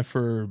feel bad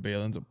for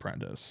Balin's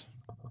apprentice.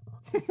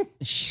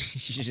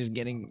 She's just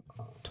getting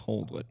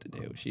told what to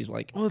do. She's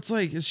like, Well, it's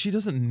like she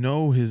doesn't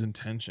know his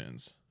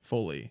intentions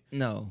fully.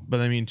 no. But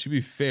I mean, to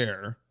be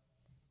fair,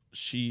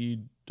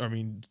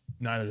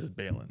 neither does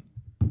Balin.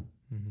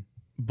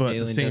 But at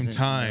Balin the same doesn't know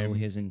time,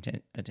 his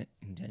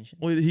intention.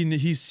 well,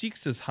 he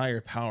seeks this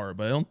higher power,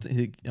 but I don't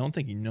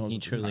think he knows. He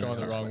what this truly higher going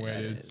the knows power wrong what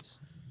way, that dudes. is.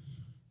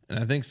 And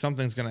I think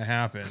something's gonna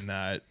happen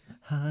that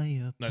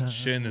Higher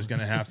Shin is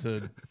gonna have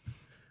to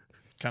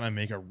kind of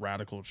make a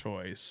radical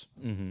choice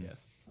Yes.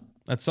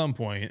 at some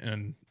point,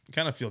 and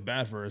kind of feel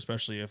bad for her,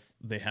 especially if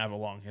they have a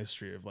long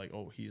history of like,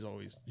 oh, he's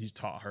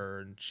taught her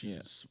and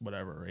she's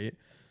whatever, right?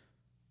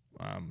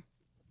 I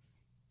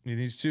mean,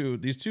 these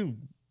two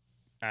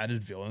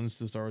added villains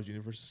to the Star Wars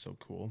universe is so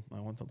cool. I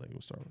want the Lego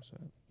Star Wars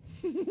set.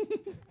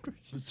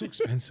 It's so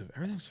expensive.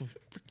 Everything's so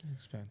freaking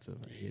expensive.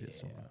 I hate it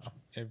so much.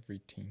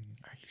 Everything.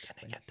 Are you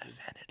gonna get the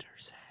Venator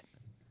set?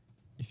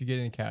 If you get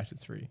it in cash,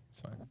 it's free. It's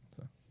fine.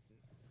 So.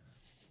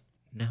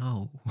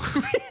 No.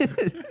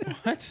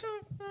 What?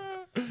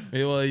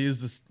 Maybe I use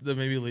this.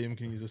 Maybe Liam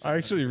can use this. I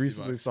actually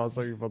recently saw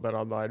something about that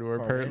online where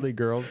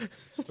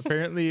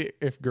apparently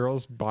if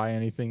girls buy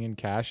anything in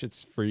cash,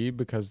 it's free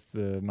because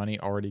the money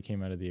already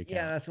came out of the account.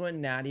 Yeah, that's what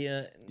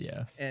Nadia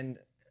Yeah. and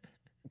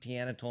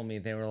Deanna told me.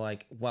 They were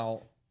like,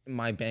 well,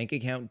 my bank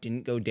account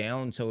didn't go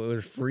down, so it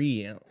was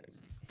free.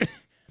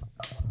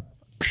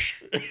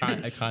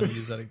 I kind of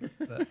use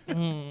that.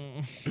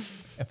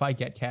 If I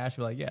get cash, I'll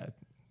be like, yeah,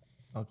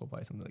 I'll go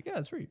buy something. Like, yeah,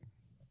 it's free.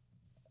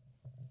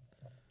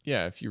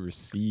 Yeah, if you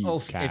receive Oh,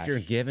 cash. if you're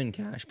given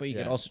cash, but you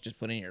could Yeah. also just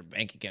put it in your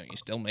bank account. You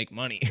still make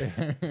money.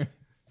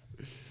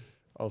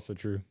 Also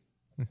true.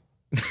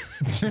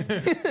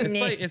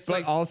 It's But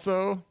like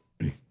also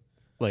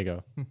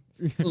Lego.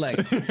 like,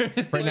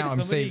 Right now,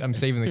 somebody- I'm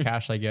saving the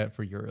cash I get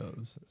for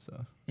euros.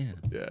 So yeah.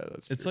 Yeah,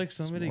 that's it's like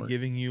somebody Smart.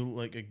 giving you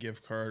like a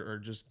gift card or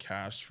just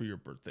cash for your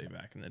birthday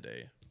back in the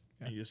day,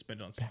 and you just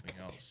spend it on something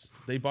else.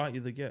 They bought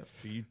you the gift,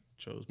 but you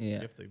chose the Yeah.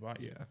 gift they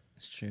bought you.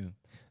 It's true.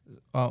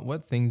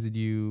 what things did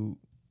you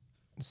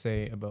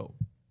say about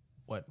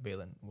what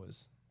Balin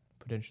was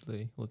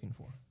potentially looking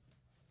for?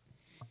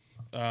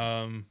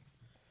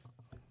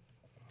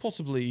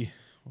 Possibly.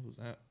 What was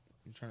that?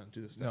 You trying to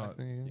do this No,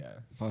 thing? Again? yeah.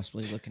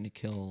 Possibly looking to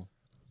kill.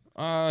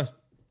 Well,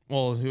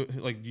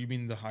 like, do you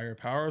mean the higher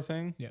power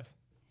thing? Yes.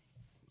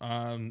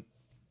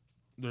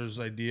 There's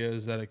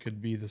ideas that it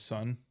could be the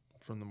sun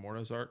from the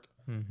Mortis arc.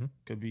 Mm-hmm.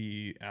 Could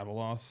be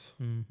Abeloth.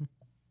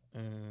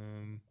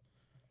 Mm-hmm.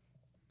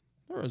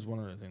 There was one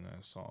other thing that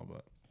I saw,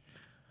 but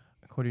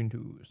According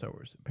to Star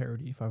Wars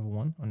Parody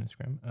 501 on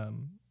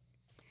Instagram,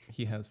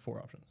 he has 4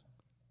 options: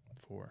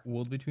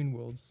 World Between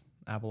Worlds,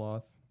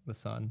 Abeloth, the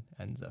Sun,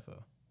 and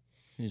Zepho.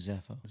 Who's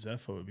Zepho?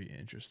 Zepho would be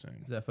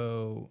interesting.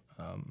 Zepho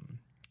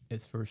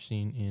is first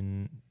seen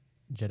in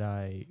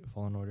Jedi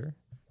Fallen Order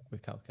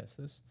with Cal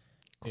Kestis.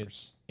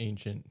 It's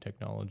ancient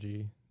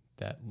technology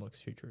that looks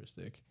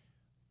futuristic,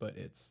 but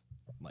it's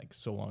like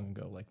so long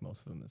ago, like most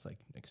of them is like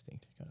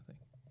extinct kind of thing.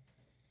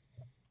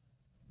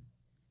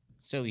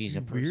 So he's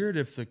a person. Weird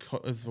if the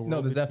No,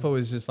 world the between- Zepho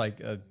is just like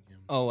a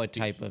Oh, a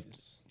type of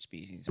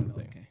species. Sort of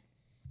thing. Okay.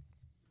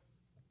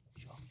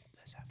 Show me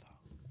the Zepho.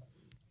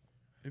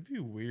 It'd be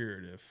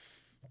weird if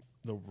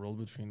the world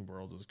between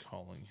worlds was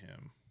calling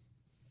him.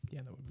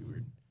 yeah, that would be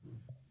weird.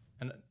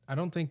 And I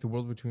don't think the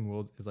World Between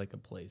Worlds is like a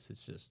place.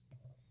 It's just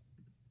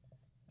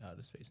out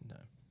of space and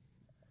time.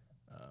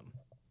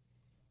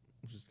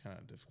 Which is kind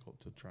of difficult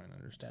to try and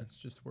understand. That's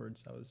just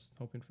words. I was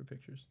hoping for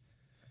pictures.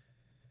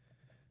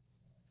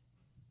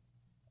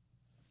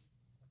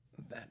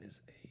 That is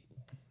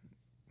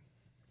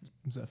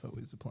a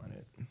Zepho is a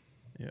planet,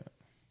 Yeah,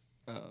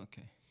 Oh,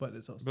 okay. but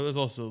it's also but there's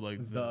also like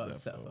the the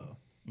Zepho. Zepho.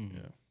 Mhm.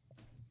 Yeah,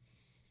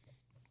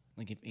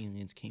 Like if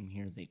aliens came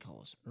here, they'd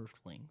call us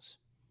Earthlings.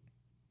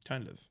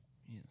 kind of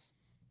Yes.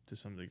 to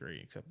some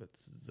degree, except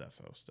it's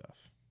Zepho stuff.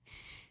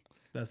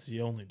 That's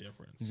the only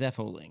difference.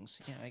 Zepholings.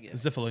 Yeah, I get it.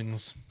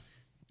 Zifflings.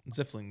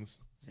 Ziflings.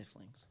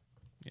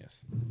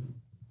 Yes.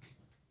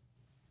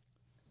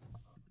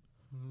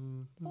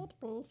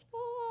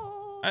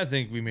 I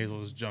think we may as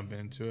well just jump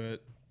into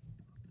it.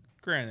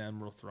 Grand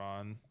Admiral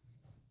Thrawn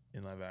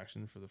in live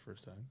action for the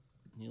first time.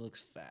 He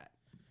looks fat.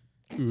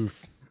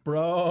 Oof.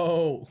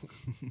 Bro,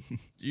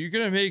 You're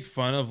gonna make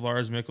fun of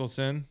Lars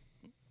Mikkelsen?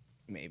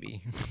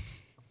 Maybe.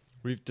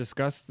 We've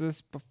discussed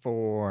this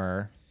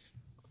before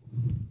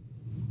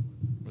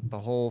with the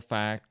whole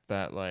fact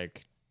that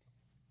like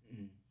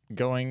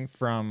going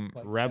from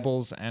Like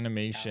Rebels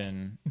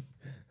animation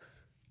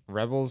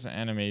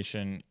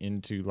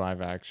into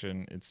live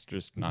action, it's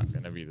just not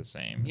going to be the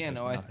same. Yeah,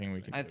 There's no, nothing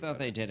we can I do thought about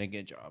they it. did a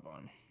good job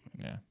on.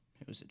 Yeah.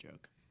 It was a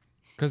joke.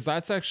 Cuz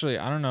that's actually,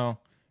 I don't know,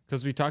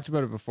 cuz we talked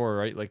about it before,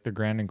 right? Like the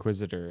Grand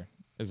Inquisitor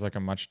is like a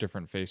much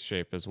different face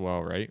shape as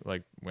well, right?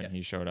 Like when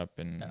he showed up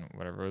in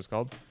whatever it was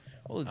called.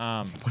 Well,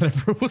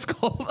 whatever it was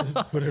called.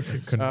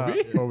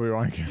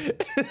 Obi-Wan.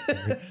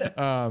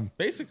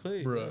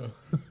 basically, Bro.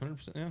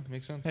 100%. Yeah,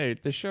 makes sense. Hey,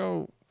 the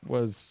show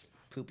was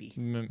Poopy.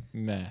 meh.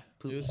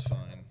 It was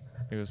fine.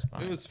 It was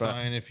fine. It was but-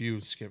 fine if you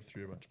skip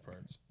through a bunch of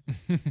parts.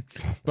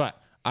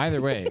 But either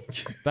way,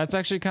 that's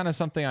actually kind of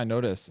something I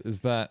noticed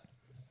is that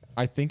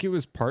I think it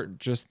was part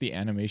just the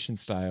animation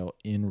style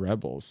in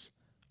Rebels.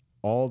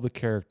 All the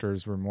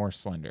characters were more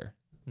slender.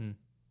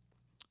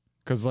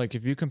 Because, like,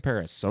 if you compare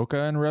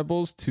Ahsoka in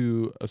Rebels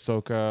to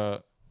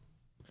Ahsoka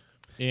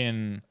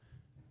in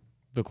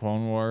the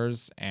Clone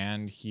Wars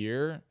and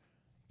here,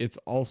 it's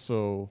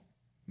also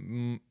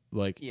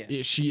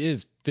she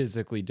is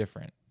physically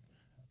different.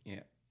 Yeah.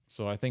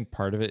 So I think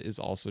part of it is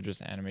also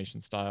just animation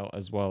style,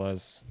 as well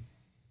as,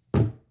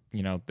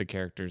 you know, the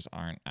characters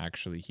aren't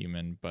actually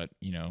human, but,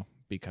 you know,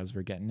 because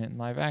we're getting it in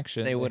live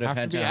action, They would have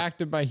had to be to-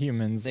 acted by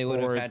humans. They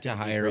would or have it's had to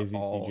gonna be hire crazy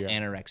all CGI.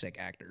 anorexic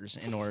actors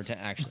in order to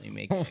actually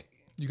make it.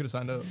 You could have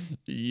signed up.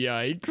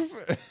 Yikes.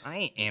 I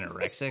ain't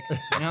anorexic.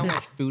 You know how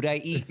much food I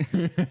eat?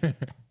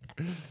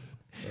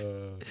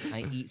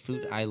 I eat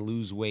food, I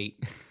lose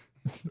weight.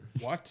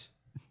 What?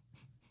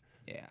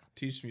 Yeah.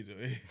 Teach me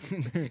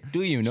to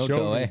Do you know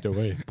Show me Doe? the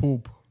way.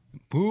 Poop.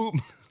 Poop.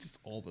 just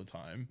all the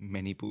time.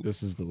 Many poop.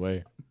 This is the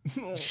way.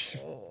 This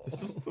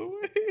is the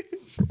way.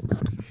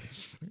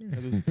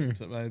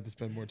 I had to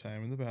spend more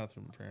time in the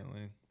bathroom,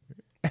 apparently.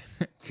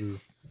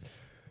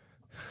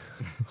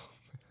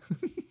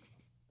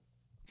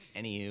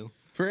 Anywho.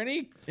 For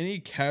any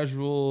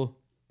casual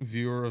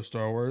viewer of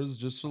Star Wars,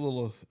 just a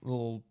little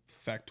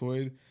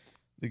factoid: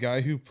 the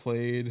guy who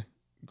played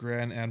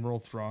Grand Admiral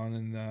Thrawn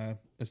in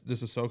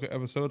this Ahsoka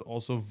episode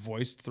also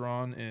voiced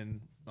Thrawn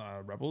in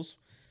Rebels.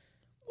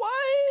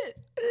 What?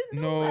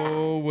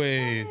 No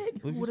way.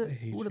 Look, Who'da- I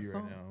hate who'da you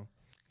right thought? now.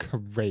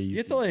 Crazy. You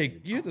have to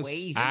like, you have to,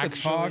 Crazy. you have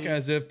to talk Actually-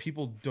 as if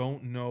people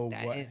don't know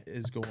That what is-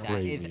 is going on.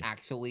 That is Crazy.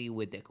 actually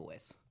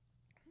ridiculous.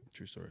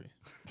 True story.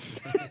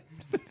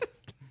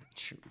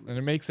 And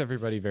it makes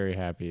everybody very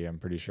happy, I'm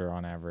pretty sure,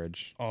 on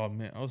average. Oh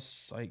man, I was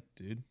psyched,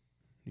 dude.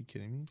 Are you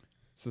kidding me?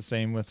 It's the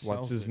same with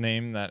what's his Selfish.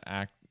 name, that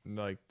act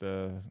like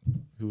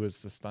who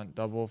was the stunt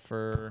double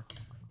for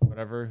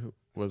whatever, who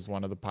was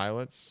one of the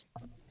pilots.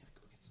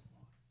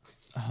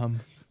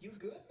 You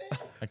good, man?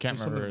 I can't There's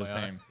something remember in his my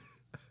eye. name.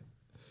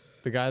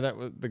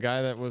 The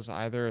guy that was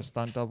either a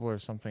stunt double or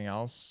something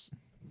else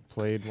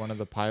played one of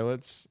the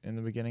pilots in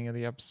the beginning of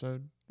the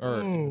episode or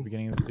in the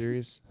beginning of the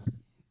series.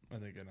 I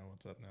think I know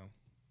what's up now.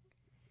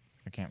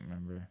 I can't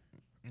remember.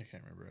 I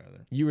can't remember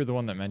either. You were the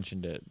one that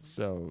mentioned it,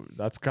 so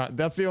that's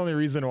the only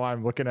reason why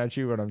I'm looking at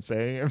you when I'm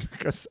saying it,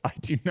 because I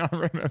do not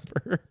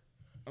remember.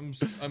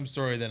 I'm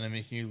sorry that I'm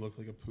making you look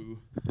like a poo.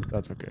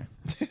 That's okay.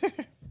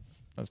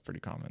 That's pretty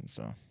common.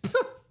 So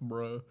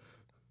Bro.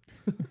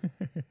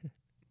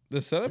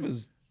 The setup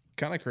is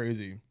kind of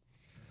crazy.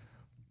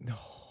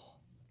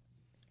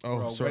 Oh,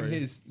 Bro, sorry. when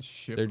his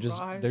ship they're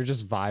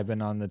just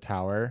vibing on the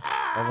tower.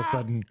 All of a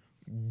sudden,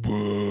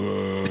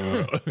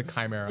 the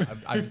Chimera.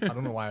 I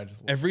don't know why I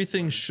just.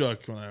 Everything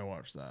shook when I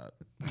watched that.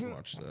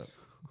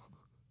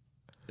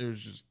 It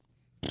was just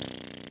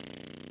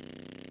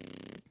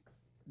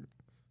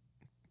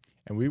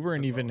and we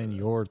weren't even in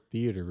your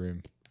theater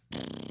room.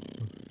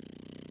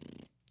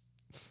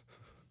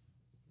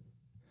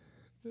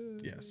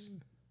 yes.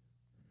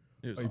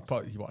 It was Oh, you, awesome.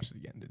 probably, you watched it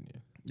again, didn't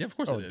you? Yeah, of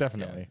course I Oh, did.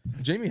 definitely.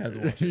 Jamie had to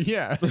watch it.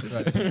 Yeah.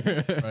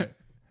 Right. Right.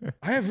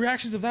 I have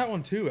reactions of that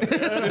one too.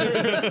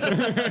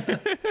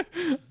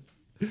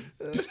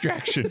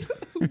 Distraction.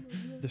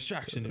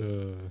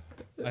 Distraction.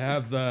 I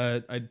have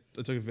the. I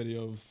took a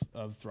video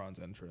of Thrawn's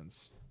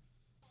entrance.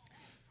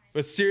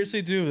 But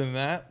seriously, dude, than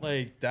that,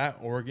 like that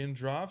organ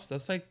drops.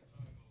 That's like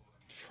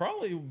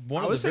probably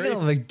one I of was the thinking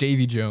very. of like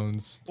Davy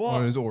Jones Well,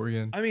 on his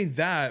organ. I mean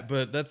that,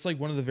 but that's like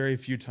one of the very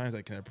few times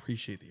I can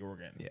appreciate the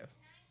organ. Yes.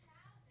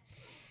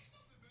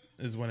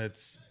 Is when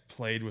it's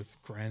played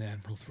with Grand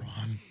Admiral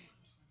Thrawn.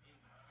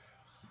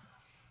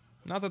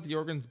 Not that the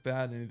organ's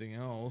bad in anything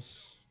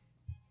else.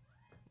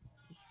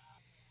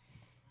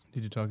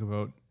 Did you talk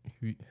about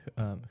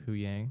Hu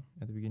Yang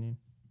at the beginning?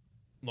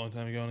 Long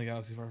time ago in a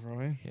galaxy far, far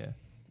away. Yeah.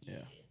 Yeah.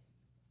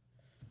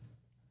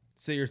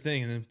 Say your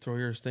thing and then throw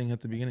your thing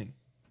at the beginning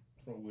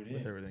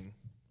with everything.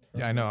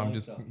 Yeah, I know. I'm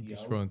just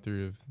scrolling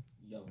through.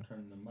 Yo,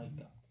 turn the mic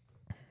up.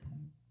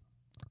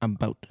 I'm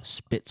about to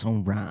spit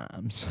some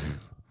rhymes.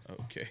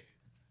 Okay.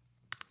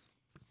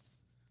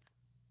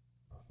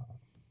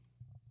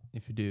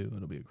 If you do,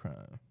 it'll be a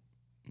crime.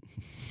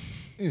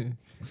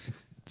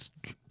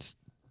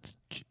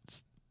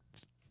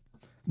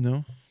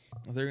 No?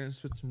 Oh, they're gonna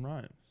spit some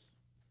rhymes.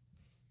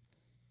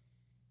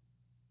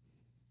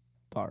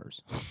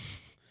 Bars.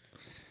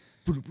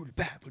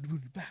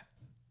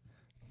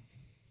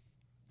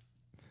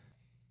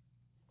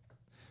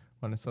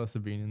 When I saw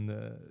Sabine in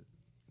the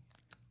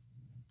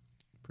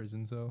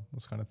prison cell, I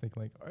was kind of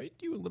thinking like, aren't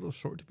you a little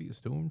short to be a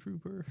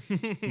stormtrooper?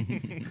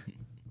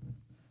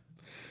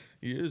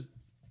 He is,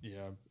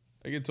 yeah.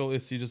 I can totally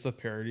see just a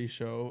parody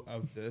show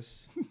of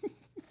this,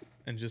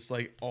 and just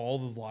like all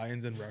the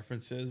lines and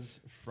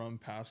references from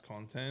past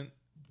content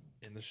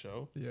in the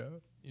show. Yeah.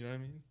 You know what I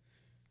mean?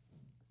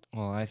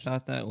 Well, I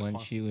thought that when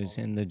she Constant was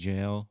in the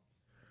jail,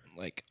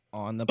 like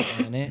on the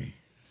planet,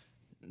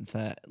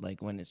 that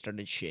like when it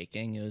started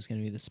shaking, it was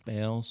gonna be the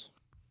Spales.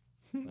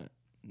 But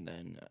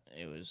then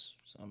it was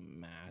some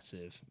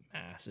massive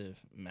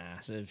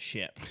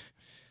ship.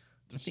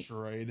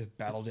 Destroyed,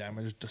 battle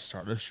damage, to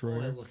Star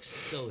Destroyer. it looks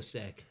so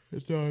sick.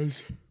 It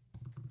does.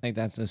 Like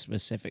that's a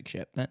specific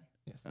ship then?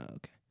 Yes. Oh,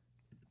 okay.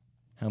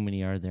 How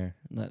many are there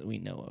that we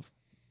know of?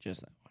 Just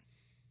that one.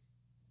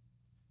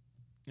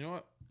 You know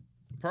what?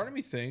 Part of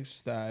me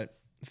thinks that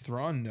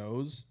Thrawn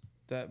knows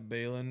that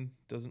Balin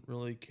doesn't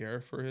really care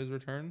for his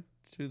return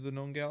to the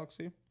known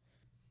galaxy.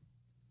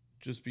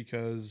 Just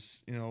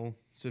because, you know,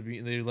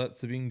 Sabine, they let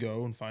Sabine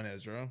go and find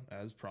Ezra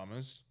as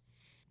promised.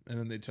 And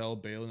then they tell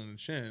Balin and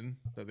Shin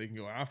that they can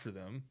go after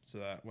them so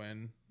that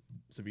when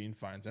Sabine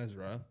finds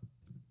Ezra,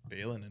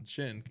 Balin and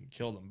Shin can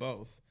kill them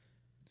both.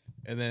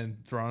 And then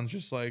Thrawn's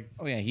just like,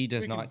 Oh yeah, he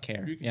does "We can- not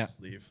care. you can Yeah. just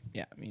leave.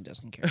 Yeah, he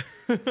doesn't care.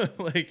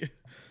 Like,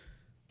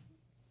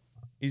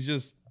 he's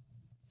just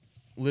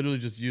literally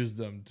just used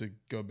them to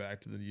go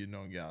back to the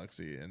unknown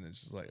galaxy. And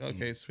it's just like,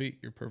 okay, sweet.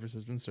 Your purpose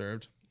has been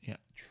served. Yeah.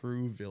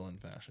 True villain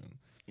fashion.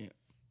 Yeah.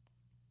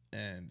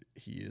 And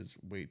he is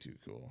way too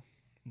cool.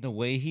 The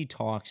way he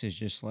talks is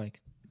just like,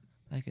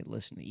 I could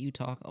listen to you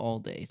talk all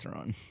day,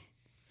 Thrawn.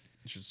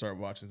 You should start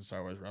watching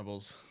Star Wars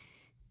Rebels.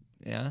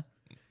 Yeah?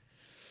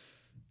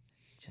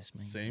 Just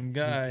me. Same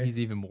guy. He's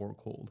even more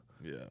cold.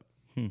 Yeah.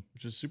 Hmm.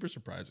 Which is super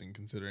surprising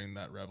considering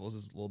that Rebels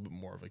is a little bit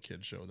more of a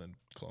kid show than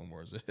Clone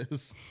Wars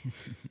is.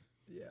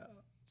 Yeah.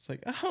 It's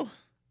like, oh,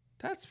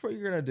 that's what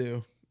you're going to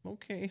do.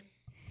 Okay.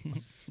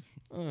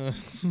 That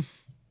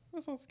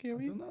sounds I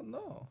scary. do not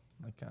know.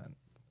 I can't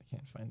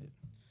find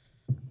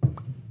it.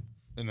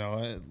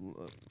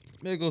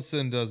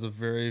 Mickelson does a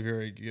very,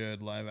 very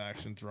good live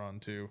action Thrawn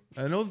too.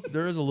 I know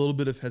there is a little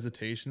bit of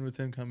hesitation with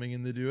him coming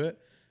in to do it,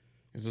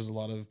 because there's a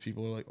lot of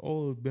people who are like,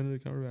 "Oh,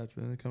 Benedict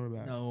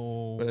Cumberbatch."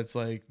 No. But it's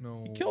like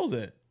No. he kills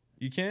it.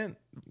 You can't.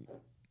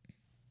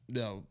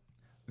 No,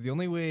 The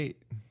only way,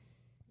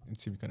 it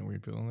seems kind of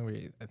weird, but the only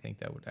way I think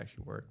that would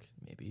actually work,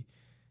 maybe,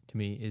 to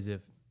me, is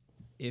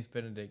if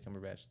Benedict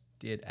Cumberbatch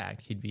did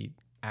act, he'd be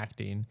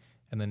acting,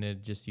 and then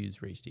it'd just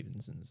use Ray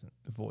Stevenson's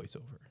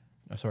voiceover.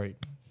 Oh, sorry,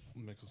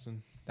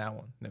 Mickelson. that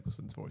one,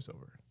 Nicholson's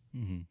voiceover.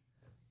 Mm-hmm.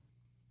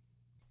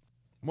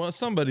 Well,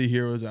 somebody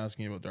here was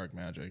asking about dark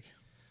magic.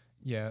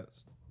 Yeah.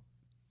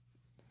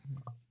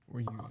 Were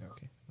you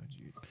okay? What'd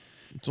you?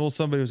 So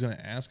somebody was going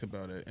to ask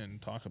about it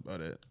and talk about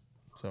it.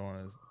 So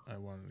I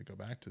wanted to go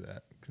back to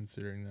that,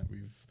 considering that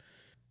we've,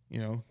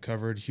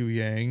 covered Hugh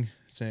Yang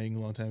saying a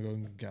long time ago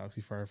in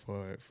Galaxy far,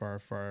 far, far,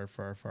 far,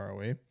 far, far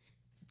away.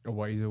 A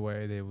ways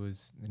away, there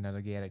was another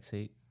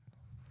galaxy.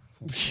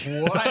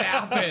 What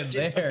happened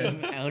Just there?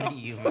 came out of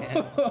you,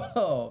 man.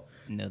 Oh,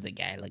 No, the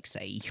guy looks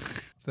like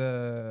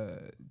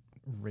the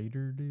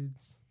Raider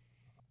dudes.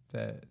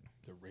 That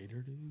The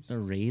Raider dudes? the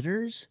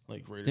Raiders.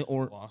 Like Raiders The of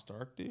or- the Lost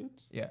Ark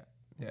dudes? yeah,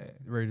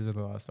 Raiders of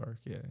the Lost Ark.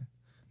 Yeah,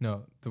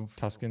 no, the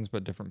Tuskens,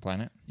 but different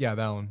planet. yeah,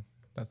 that one.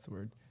 That's the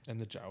word. And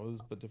the Jawas,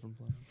 but different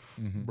planets.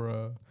 Mm-hmm.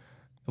 Bruh.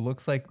 It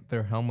looks like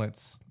their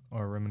helmets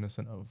are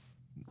reminiscent of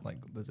like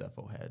the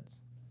Zepho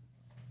heads.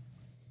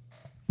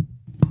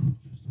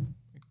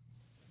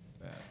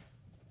 That.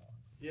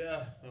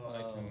 Yeah.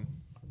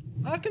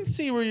 I can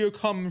see where you're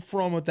coming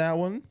from with that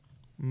one,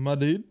 my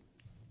dude.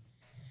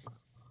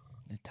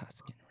 The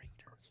Tuscan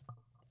Raiders.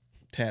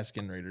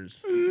 Taskin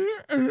Raiders.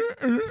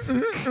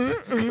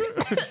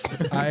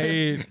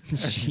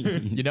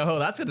 You know how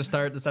that's going to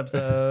start this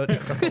episode.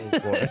 Oh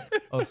boy.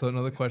 Also,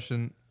 another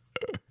question.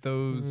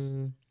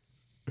 Those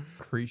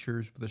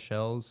creatures with the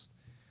shells,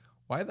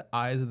 why are the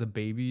eyes of the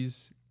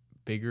babies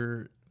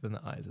bigger than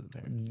the eyes of the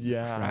parents?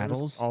 Yeah, I was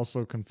Rattles?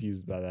 also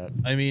confused by that.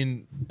 I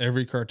mean,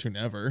 every cartoon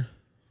ever.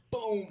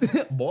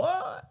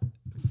 What?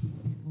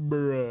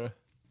 Bruh.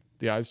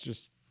 The eyes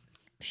just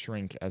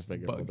shrink as they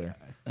get Bug older.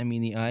 guy. I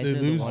mean, the eyes They are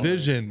the lose one.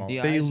 vision. small. The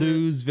They eyes are-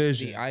 lose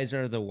vision. The eyes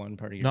are the one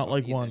part of your Not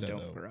like body Wanda, that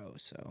don't though. grow.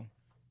 So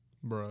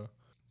Bruh.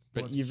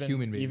 But What's a even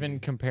human baby? even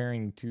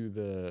comparing to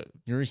the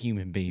you're a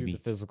human to baby. the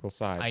physical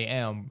side, I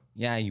am.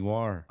 Yeah, you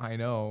are. I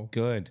know.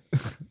 Good.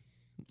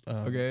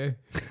 Okay.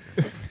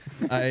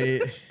 I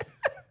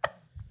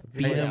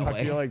Be that I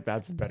way. feel like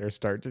that's a better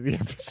start to the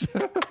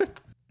episode.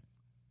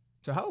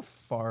 So how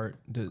far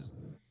does?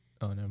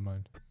 Oh, never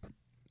mind.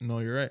 no,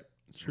 you're right.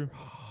 It's true.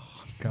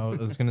 I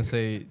was gonna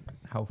say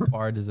how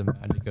far does the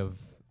magic of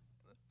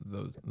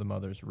the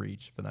mothers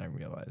reach, but then I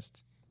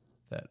realized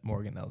that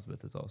Morgan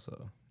Elsbeth is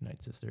also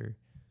Night's sister,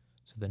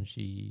 so then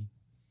she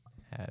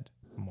had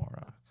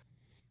Morok.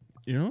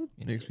 You know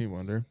what makes me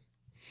wonder?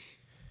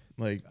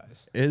 Like,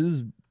 Guys,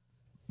 is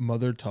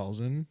Mother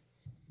Talzin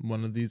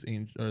one of these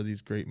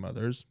these great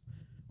mothers,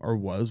 or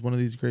was one of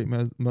these great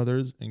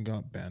mothers and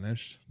got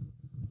banished?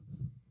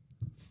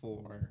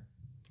 For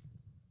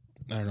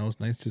I don't know. It's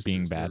nice to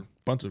Being bad.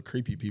 bunch of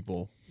creepy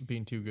people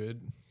being too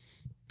good.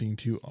 being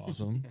too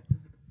awesome,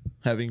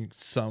 having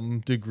some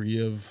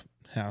degree of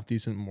half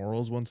decent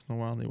morals once in a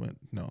while. They went,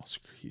 no,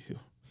 screw you.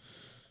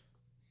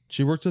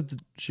 She worked with the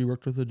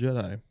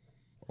Jedi,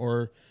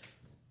 or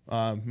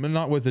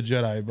not with the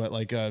Jedi, but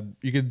like I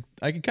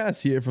could kind of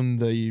see it from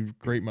the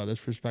Great Mother's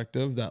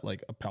perspective that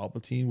like a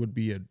Palpatine would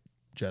be a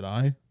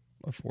Jedi,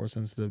 a Force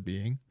sensitive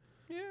being,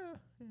 Yeah.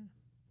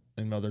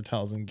 and Mother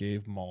Talzin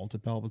gave Maul to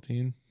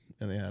Palpatine,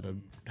 and they had a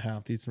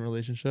half decent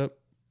relationship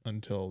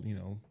until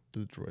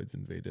the droids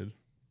invaded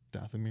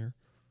Dathomir.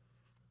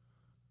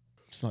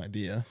 It's an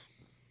idea.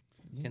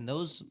 can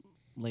those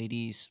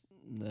ladies,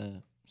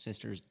 the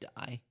sisters,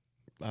 die?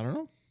 I don't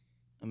know.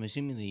 I'm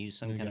assuming they use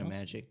some There you kind of go.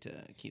 magic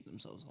to keep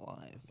themselves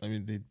alive. I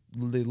mean,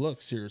 they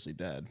look seriously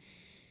dead.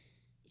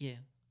 Yeah.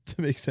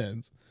 To make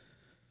sense.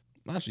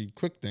 Actually,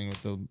 quick thing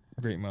with the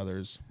Great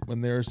Mothers,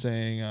 when they're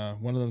saying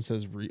one of them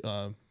says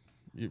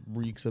it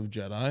reeks of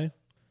Jedi,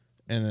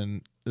 and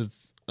then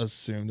it's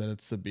assumed that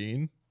it's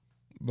Sabine,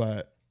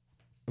 but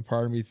a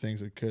part of me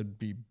thinks it could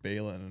be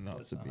Balin and not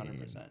That's Sabine,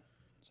 100%. Sorry.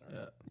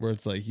 Yeah. where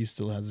it's like he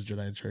still has his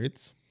Jedi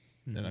traits,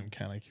 Mm-hmm. and I'm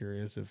kind of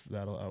curious if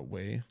that'll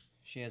outweigh.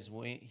 He has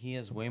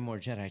way more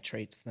Jedi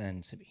traits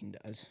than Sabine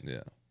does.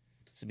 Yeah,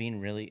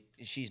 Sabine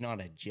she's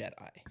not a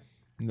Jedi,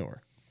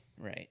 nor.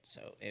 right?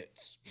 So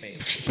it's Bailey.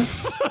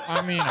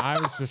 I mean, I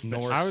was just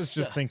Norse.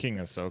 thinking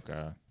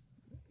Ahsoka,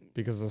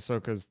 because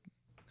Ahsoka's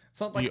It's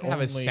not the like they have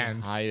a only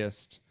scent.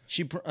 highest.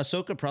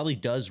 Ahsoka probably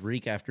does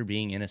reek after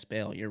being in a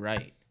spell. You're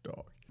right.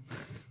 Dog.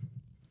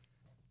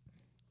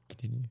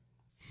 Continue.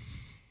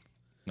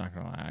 Not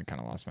gonna lie, I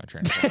kind of lost my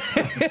train of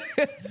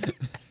thought.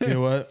 You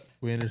know what?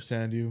 We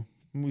understand you.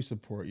 We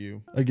support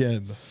you.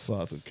 Again,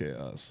 lots of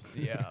chaos.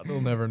 Yeah, they'll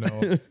never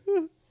know.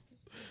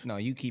 No,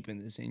 you keeping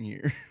this in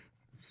here.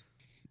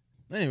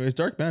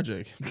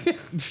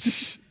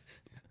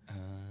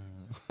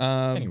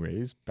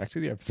 Anyways, back to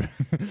the episode.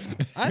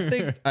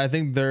 I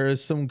think there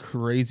is some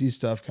crazy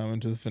stuff coming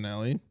to the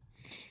finale.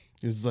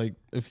 It's like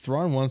if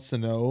Thrawn wants to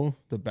know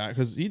the back,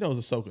 because he knows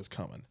Ahsoka's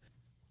coming,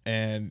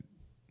 and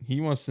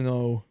he wants to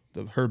know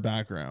her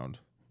background.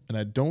 And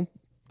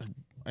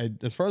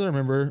as far as I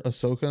remember,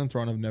 Ahsoka and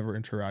Thrawn have never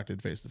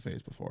interacted face to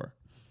face before,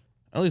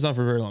 at least not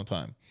for a very long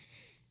time.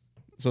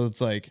 So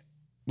it's like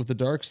with the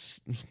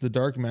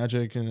dark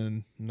magic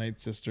and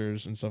Night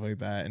Sisters and stuff like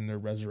that, and their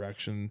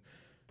resurrection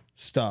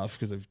stuff,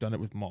 because they've done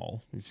it with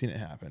Maul, we've seen it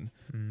happen.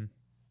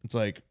 It's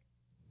like,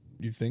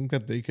 you think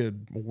that they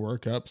could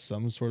work up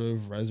some sort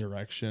of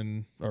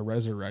resurrection or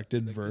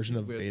resurrected version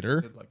of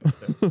Vader,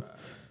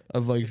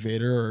 of like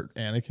Vader or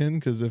Anakin?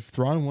 Because if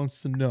Thrawn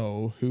wants to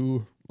know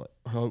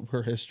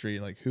her history,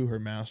 like who her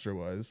master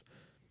was,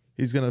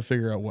 he's gonna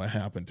figure out what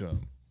happened to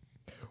him.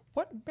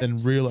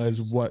 And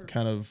realize what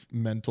kind of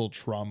mental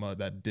trauma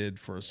that did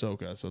for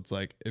Ahsoka. So it's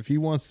like, if he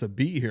wants to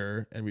be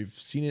here, and we've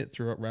seen it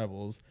throughout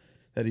Rebels,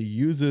 that he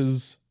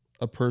uses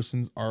a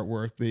person's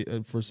artwork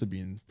for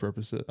Sabine's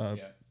purposes,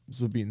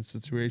 Sabine's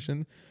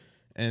situation,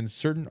 and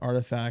certain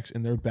artifacts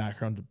in their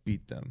background to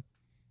beat them.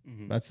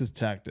 That's his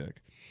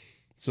tactic.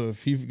 So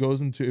if he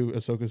goes into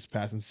Ahsoka's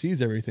past and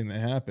sees everything that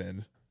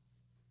happened,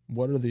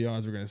 what are the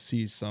odds we're going to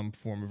see some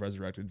form of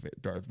resurrected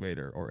Darth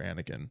Vader or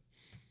Anakin?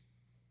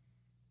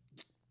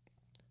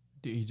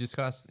 Dude, he just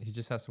has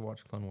to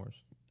watch Clone Wars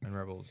and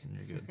Rebels, and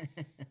you're good.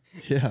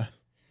 Yeah.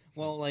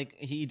 Well, like,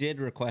 he did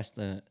request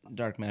the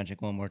dark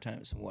magic one more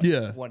time. So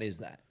what is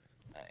that?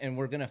 And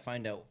we're gonna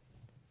find out.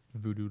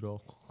 Voodoo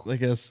doll. I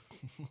guess.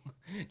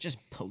 Just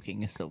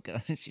poking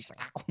Ahsoka. She's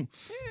like, ow. Yeah,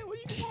 what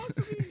do you want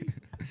from me?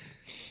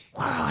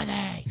 Where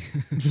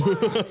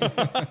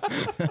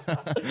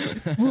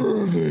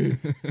are they?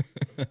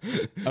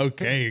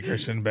 Okay,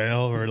 Christian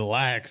Bale,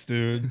 relax,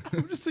 dude.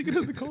 I'm just thinking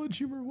of the College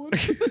Humor one.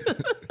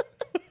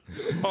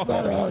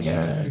 Where are you?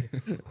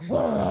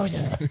 Where are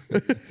you?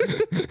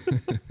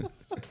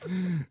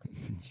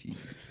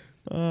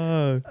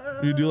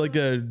 You do like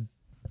a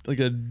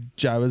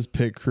Jabba's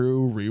Pit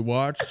Crew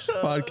rewatch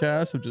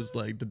podcast of just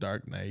like The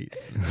Dark Knight,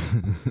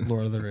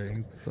 Lord of the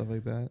Rings, stuff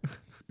like that.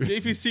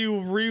 JPC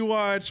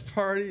rewatch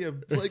party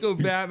of Lego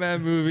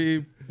Batman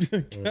movie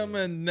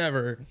coming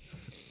never.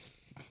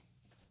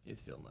 It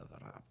will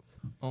never happen.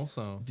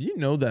 Also, Do you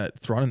know that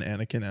Thrawn and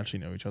Anakin actually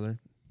know each other?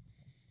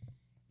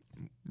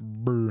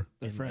 They're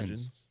In friends.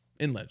 Legends.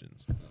 In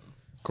Legends.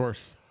 Of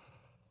course.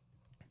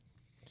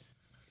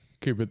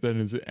 Okay, but then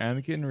is it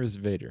Anakin or is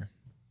it Vader?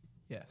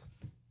 yes.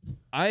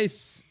 I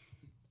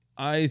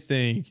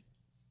think,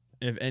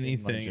 if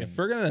anything, if Legends.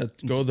 we're gonna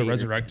go the Vader.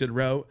 resurrected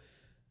route,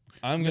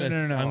 I'm gonna.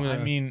 No. I'm gonna,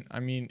 I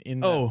mean,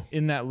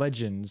 in that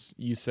Legends,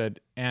 you said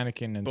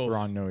Anakin and Both.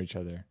 Thrawn know each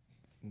other.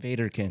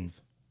 Vaderkin.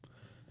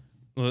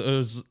 it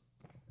was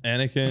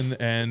Anakin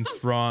and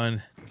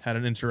Thrawn had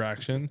an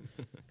interaction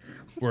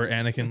where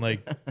Anakin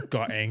like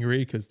got angry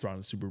because Thrawn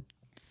is super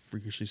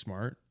freakishly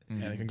smart.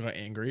 Anakin got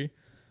angry,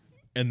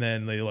 and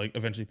then they like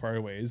eventually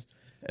parted ways,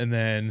 and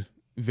then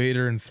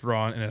Vader and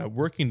Thrawn ended up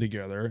working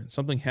together.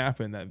 Something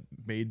happened that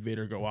made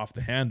Vader go off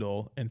the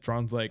handle, and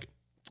Thrawn's like,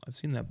 "I've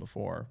seen that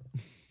before."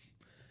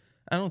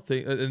 I don't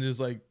think, and is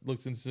like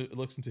looks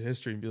into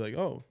history and be like,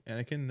 "Oh,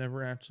 Anakin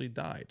never actually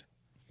died."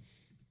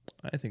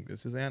 I think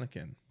this is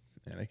Anakin.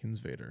 Anakin's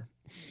Vader.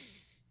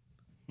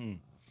 He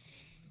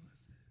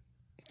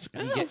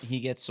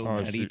gets so Oh,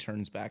 mad he shoot.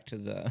 turns back to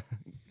the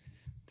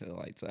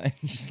light side.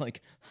 He's just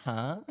like,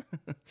 huh?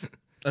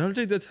 I don't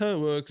think that's how it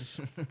works.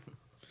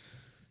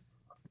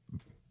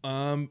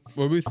 What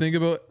do we think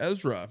about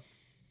Ezra?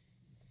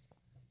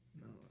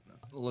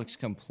 Looks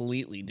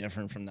completely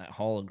different from that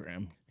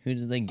hologram. Who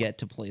did they get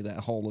to play that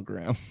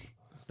hologram?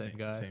 Same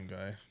guy. Same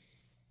guy.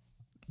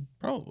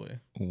 Probably.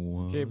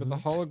 Okay, but the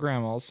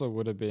hologram also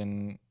would have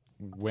been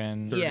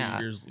when. 30 Yeah.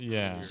 years.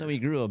 Yeah. So he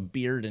grew a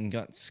beard and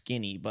got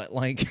skinny, but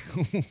like,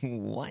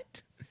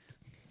 what?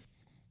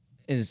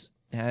 I'm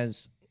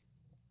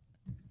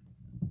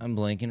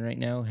blanking right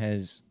now.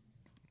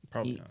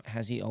 Probably not.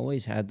 Has he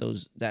always had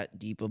that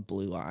deep of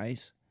blue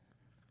eyes?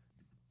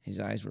 His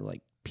eyes were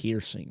like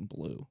piercing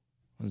blue.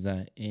 Was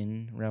that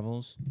in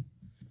Rebels?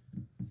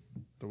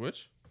 The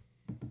witch?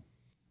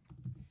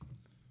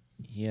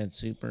 He had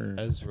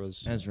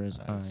Ezra's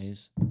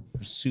eyes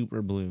were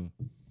super blue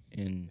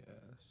in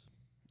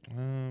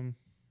I'm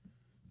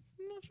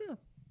not sure.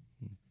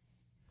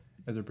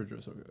 Ezra Bridger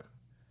was so good.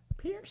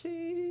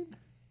 Piercing.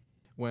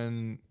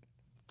 When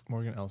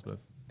Morgan Elsbeth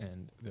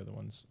and the other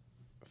ones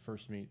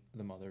first meet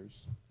the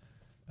mothers,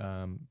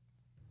 when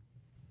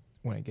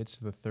it gets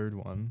to the third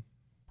one,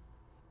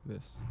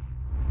 this.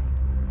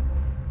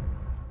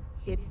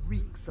 It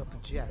reeks of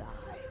Jedi.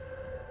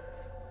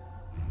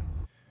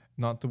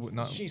 Not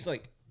She's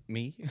like,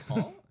 me?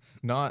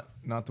 not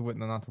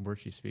the word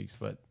she speaks,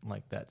 but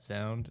like that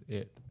sound.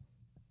 It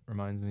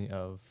reminds me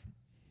of.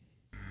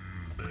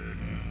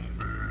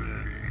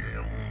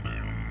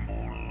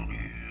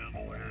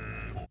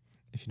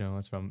 If you know,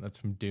 that's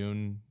from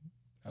Dune.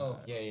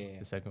 yeah.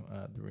 The second,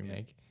 the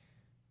remake,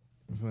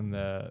 when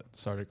the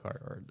starter car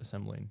are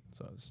assembling.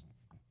 So it's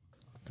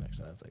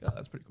connection. I was like, oh,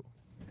 that's pretty cool.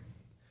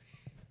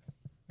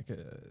 Like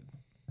a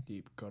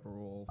deep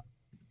guttural.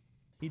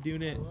 He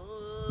doing it.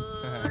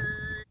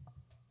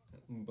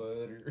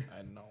 Butter.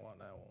 I don't want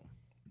that one.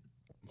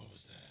 What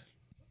was that?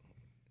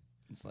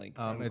 It's like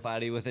It's-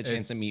 cloudy with a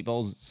chance of it's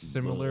meatballs.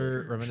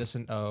 Similar,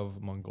 reminiscent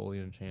of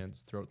Mongolian chants,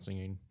 throat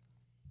singing.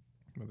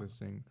 What they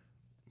sing.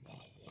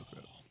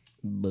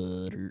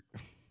 Butter.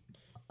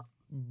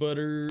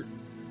 Butter.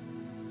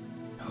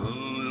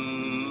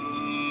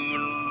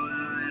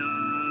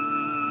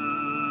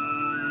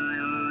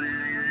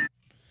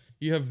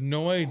 You have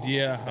no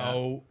idea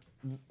how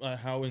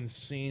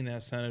insane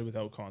that sounded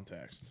without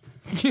context.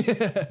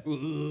 Well,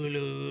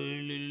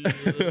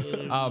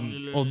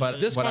 but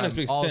This what context I'm makes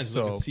sense. I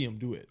also, can see him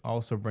do it.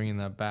 also bringing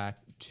that back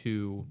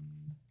to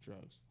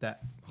Drugs.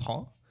 that,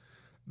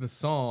 the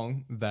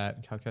song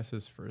that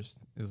Calcassus first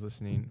is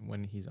listening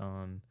when he's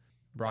on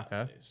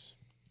Braca. Nice.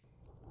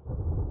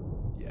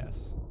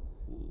 Yes.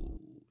 Ooh,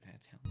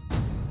 that sounds.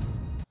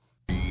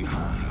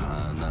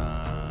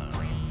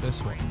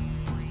 This one.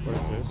 What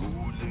is this?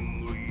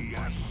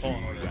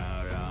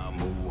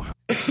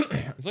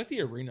 It's like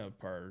the arena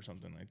part or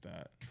something like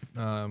that.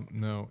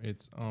 No,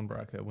 it's on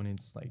Braca when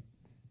it's like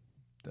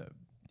the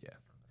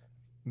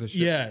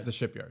the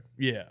shipyard.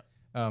 Yeah.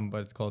 But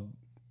it's called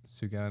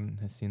Sugan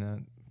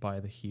Hasina by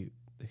the Hue.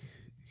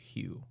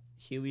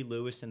 Huey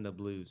Lewis and the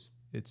Blues.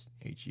 It's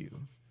HU.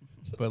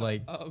 But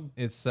like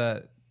it's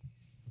that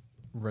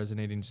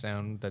resonating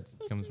sound that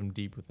comes from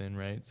deep within,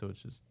 right? So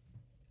it's just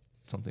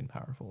something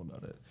powerful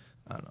about it.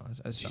 I don't know.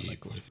 I just found that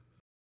cool.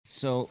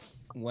 So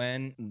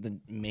when the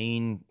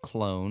main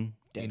clone,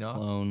 dead Enoch?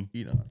 clone,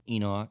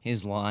 Enoch,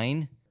 his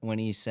line when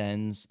he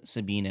sends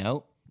Sabine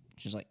out,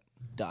 she's like,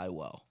 "Die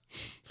well."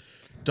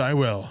 Die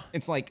well,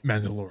 It's like,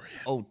 Mandalorian.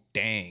 oh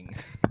dang.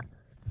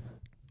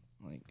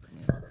 Like,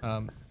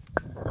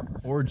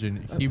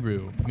 Origin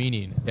Hebrew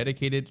meaning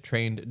dedicated,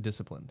 trained,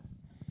 disciplined.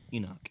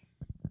 Enoch.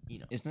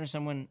 Isn't there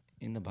someone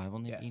in the Bible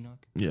named Yes.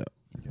 Enoch? Yeah.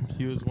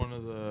 He was one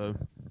of the.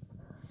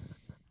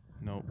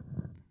 No.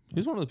 He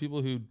was one of the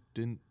people who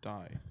didn't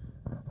die.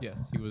 Yes,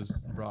 he was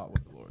brought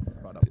with the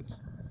Lord. Brought up.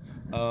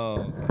 Oh,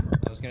 okay.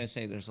 I was gonna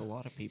say there's a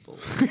lot of people.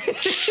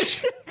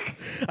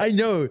 I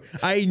know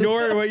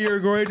what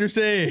you're going to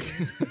say.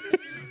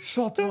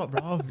 Shut up,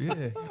 bro.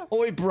 Yeah.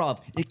 Oi,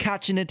 bruv, you're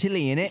catching a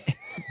tilly, innit?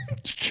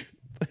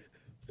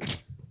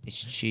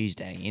 It's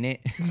Tuesday, innit?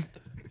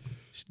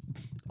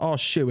 Oh,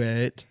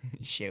 shit.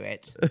 Show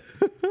it.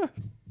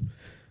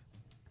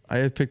 I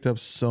have picked up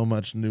so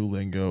much new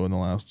lingo in the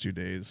last 2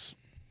 days.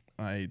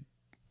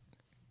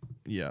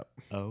 Yeah.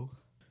 Oh?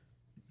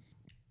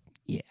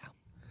 Yeah.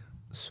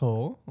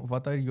 So,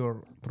 what are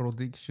your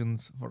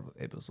predictions for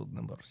episode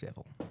number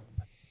 7?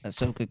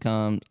 Ahsoka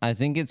comes. I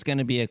think it's going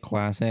to be a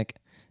classic.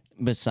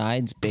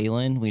 Besides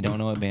Balin, we don't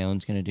know what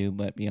Balin's going to do,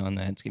 but beyond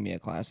that, it's going to be a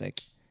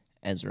classic.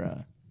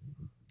 Ezra,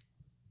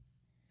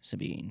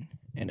 Sabine,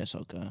 and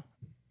Ahsoka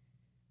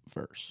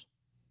verse.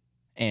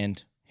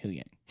 And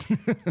Huyang.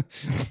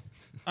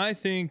 I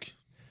think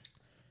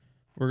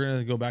we're going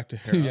to go back to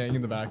Hera. Yang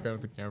in the background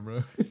of the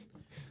camera.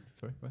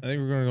 Sorry, what? I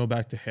think we're going to go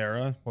back to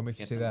Hera. What makes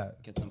you say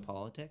that? Get some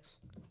politics?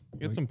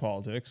 Get some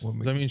politics. What Does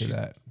makes that mean you say she's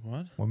that?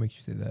 what? What makes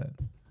you say that?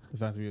 The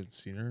fact that we haven't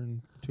seen her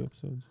in 2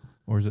 episodes.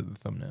 Or is it the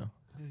thumbnail?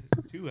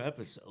 2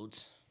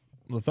 episodes.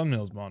 Well, the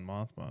thumbnail's Mon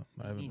Mothma.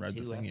 I haven't read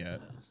the thing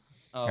yet.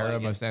 Oh, Hera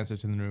must answer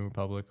to the New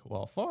Republic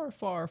while far,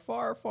 far,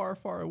 far, far,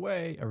 far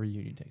away a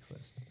reunion takes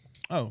place.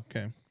 Oh,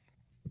 okay.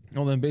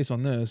 Well, then based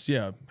on this,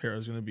 yeah,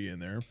 Hera's going to be in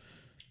there.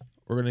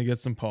 We're going to get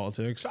some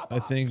politics. I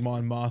think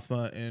Mon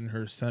Mothma and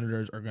her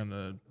senators are going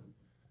to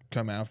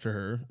come after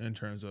her in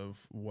terms of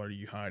what are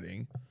you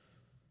hiding.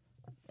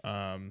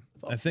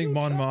 I think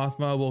Mon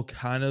Mothma will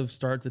kind of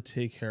start to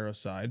take Hera's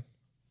side.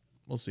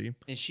 We'll see.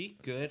 Is she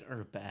good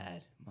or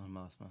bad, Mon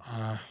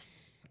Mothma?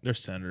 They're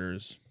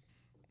senators.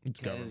 It's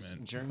 'Cause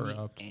government. During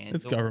Corrupt. Andor,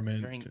 It's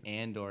government. During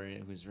Andor,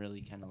 it was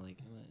really kind of like,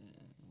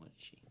 what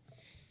is she?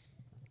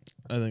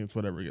 I think it's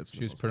whatever gets.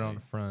 She was put on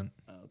the front.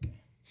 Oh,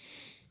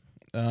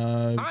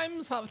 okay.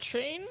 Times have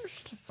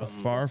changed from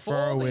far,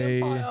 far away.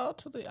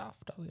 to the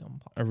after the Empire.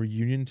 A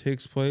reunion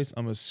takes place.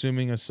 I'm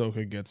assuming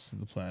Ahsoka gets to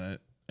the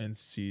planet and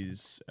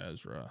sees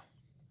Ezra,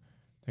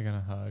 They're gonna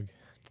hug.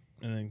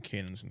 and then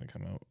Kanan's gonna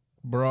come out.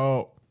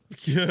 Bro.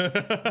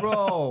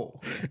 Bro.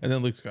 And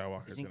then Luke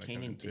Skywalker's Isn't gonna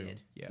come in Kanan too.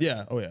 dead? Yeah.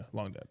 Yeah. Oh yeah.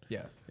 Long dead.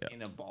 Yeah.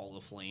 In a ball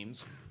of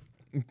flames.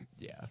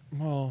 Yeah.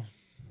 Well,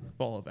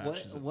 ball of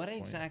ashes. What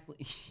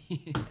exactly?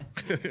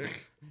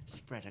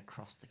 Spread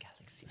across the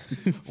galaxy.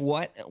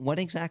 What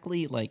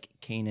exactly, like,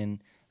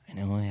 Kanan? I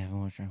know I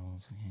haven't watched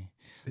Rebels.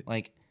 Okay.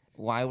 Like,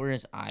 why were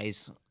his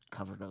eyes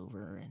covered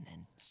over and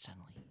then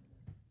suddenly?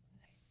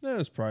 That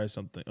was probably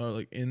something, or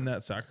like in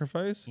that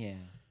sacrifice. Yeah.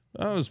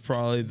 That was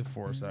probably the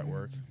Force at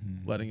work,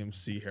 letting him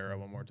see Hera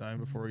one more time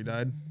before he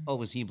died. Oh,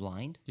 was he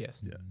blind?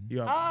 Yes. Yeah. He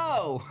got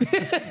Oh,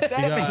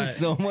 that makes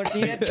so much.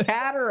 He had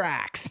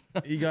cataracts.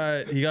 he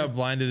got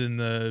blinded in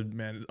the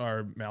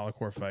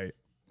Malachor fight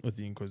with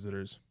the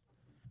Inquisitors.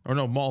 Or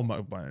no, Maul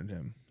blinded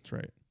him. That's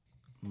right.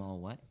 Maul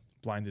what?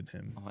 blinded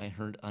him. Oh, I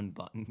heard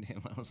unbuttoned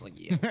him. I was like,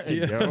 yeah.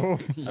 Yo.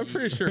 I'm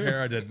pretty sure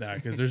Hera did that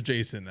because there's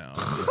Jason now.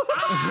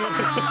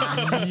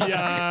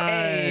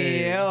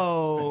 Hey,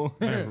 yo.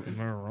 Am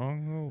I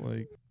wrong though?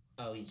 Like,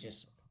 Oh, he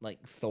just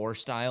like Thor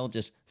style,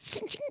 just.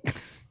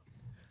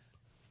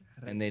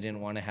 And they didn't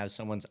want to have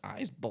someone's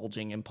eyes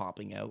bulging and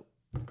popping out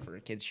for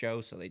a kids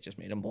show, so they just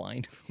made him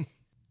blind.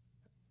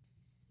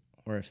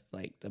 Or if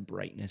like the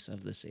brightness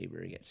of the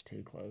saber gets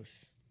too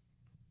close.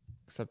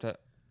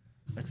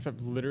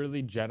 Except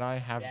literally Jedi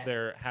have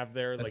their That's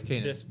like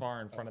canon. this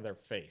far in front of their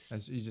face.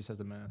 He just has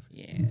a mask.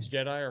 Yeah.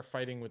 Jedi are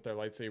fighting with their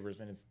lightsabers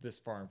and it's this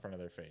far in front of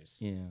their face.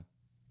 Yeah.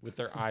 With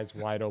their eyes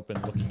wide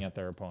open looking at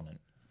their opponent.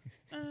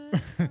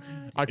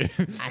 Okay.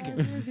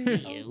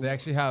 They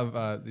actually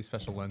have these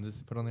special lenses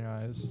to put on their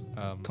eyes.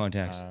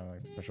 Contacts.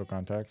 Like special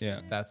contacts.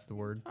 Yeah. That's the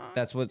word.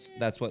 That's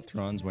what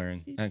Thrawn's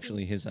wearing.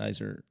 Actually, his eyes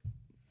are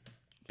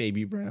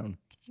baby brown.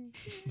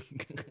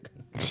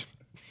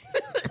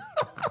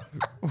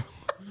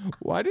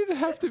 Why did it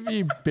have to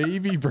be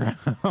baby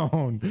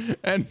brown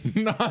and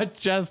not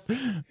just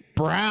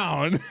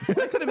brown?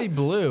 Why couldn't it be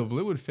blue?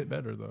 Blue would fit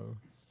better though,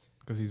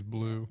 because he's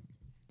blue.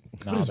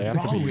 No, they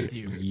have to be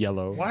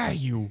yellow. Why are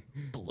you?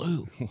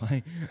 Blue.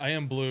 Why? I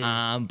am blue.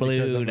 I'm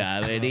Because blue. I'm a-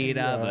 Da ba dee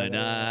da ba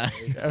da.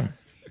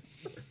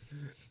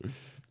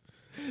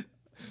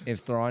 If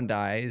Thrawn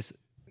dies,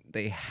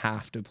 they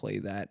have to play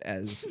that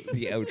as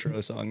the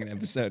outro song in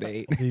episode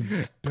 8.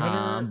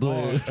 I'm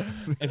blue.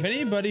 If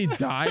anybody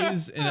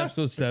dies in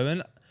episode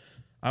 7,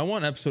 I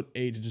want episode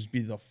 8 to just be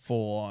the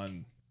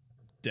full-on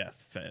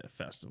death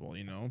festival.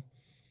 You know.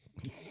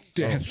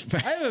 Death. I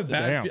have a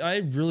bad. Damn. I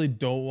really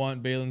don't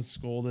want Balin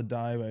Skull to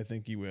die, but I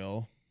think he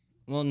will.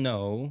 Well,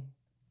 no.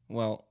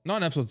 Well, Not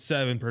in episode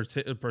 7 per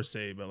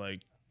se, but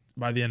like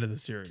by the end of the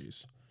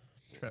series.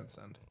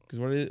 Transcend. Because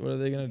what are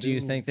they gonna do? do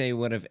you think they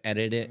would have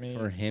edited it Let me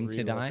for him to relook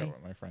at die?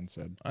 What my friend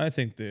said. I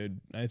think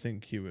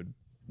he would.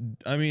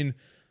 I mean,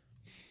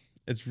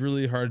 it's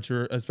really hard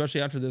to,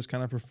 especially after this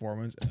kind of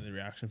performance and the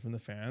reaction from the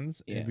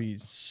fans. Yeah. It'd be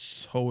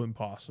so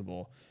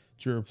impossible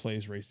to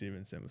replace Ray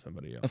Stevenson with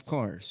somebody else. Of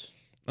course.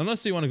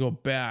 Unless they want to go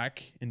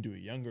back and do a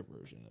younger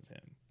version of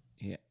him.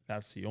 Yeah.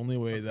 That's the only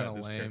way that kinda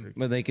this lame. character.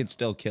 But they could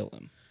still kill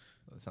him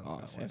That sounds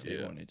off kinda if lame.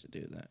 they Yeah. wanted to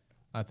do that.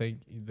 I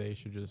think they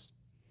should just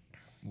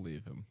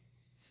leave him.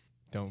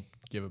 Don't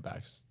give a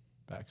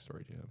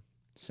backstory to him.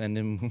 Send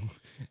him,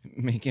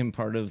 make him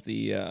part of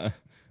the,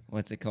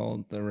 what's it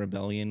called? The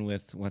rebellion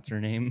with what's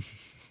her name?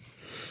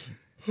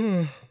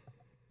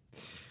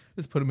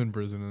 Just put him in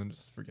prison and then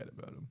just forget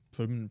about him.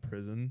 Put him in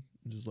prison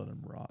and just let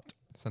him rot.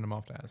 Send him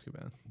off to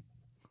Azkaban.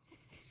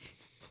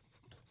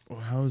 Well,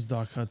 how does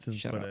Doc Hudson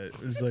Shut put up. it?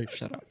 It's like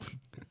Shut up.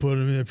 put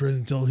him in a prison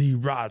until he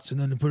rots, and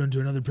then put him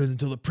to another prison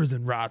until the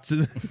prison rots.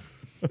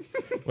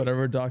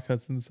 Whatever Doc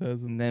Hudson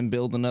says. And then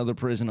build another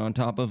prison on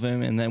top of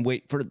him and then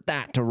wait for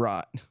that to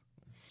rot.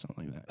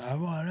 Something like that. I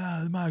want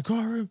out of my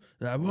courtroom.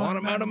 I Want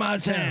him out of my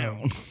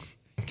town.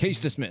 Case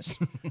dismissed.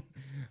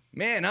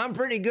 Man, I'm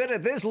pretty good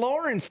at this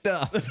Lauren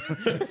stuff.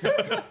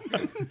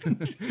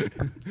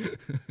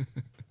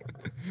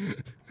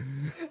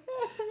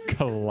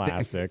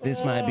 Classic.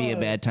 This might be a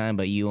bad time,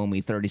 but you owe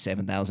me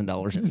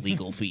 $37,000 in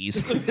legal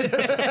fees.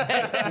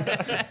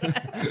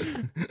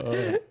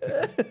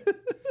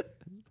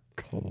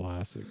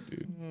 Classic,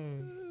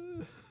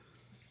 dude.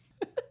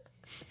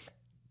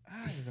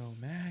 I don't know,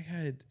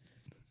 man.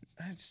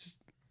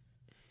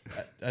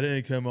 I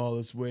didn't come all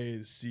this way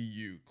to see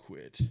you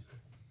quit.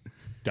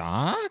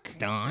 Doc?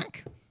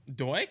 Doc?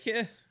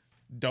 Doik?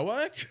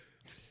 Doik?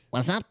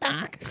 What's up,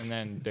 Doc? And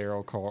then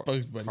Daryl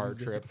Bugs Bunny's Car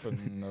there. Trip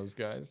and those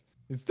guys.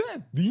 Is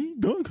that the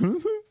Doc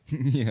Hudson?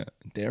 Yeah.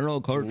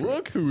 Daryl Carter.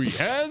 Look who he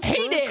has. Hey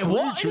for a there,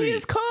 what in retreat.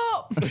 his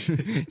cup?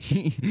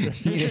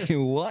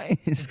 What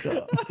is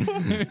called?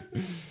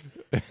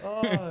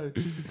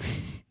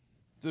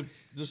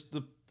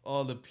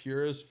 The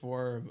purest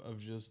form of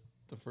just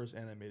the first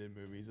animated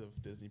movies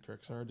of Disney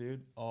Pixar,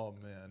 dude. Oh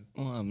man,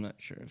 Well, I'm not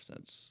sure if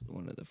that's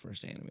one of the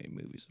first animated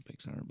movies of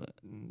Pixar, but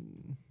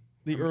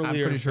the I'm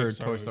earlier pretty sure Pixar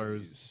Toy Story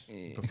was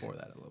movies. before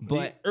that a little bit.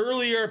 but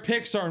Earlier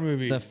Pixar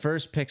movie. the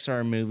first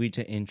Pixar movie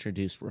to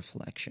introduce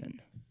reflection,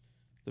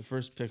 The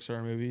first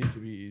Pixar movie to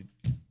be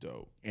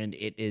dope. and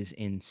it is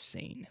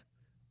insane.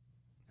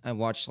 I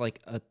watched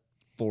like a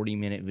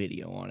 40-minute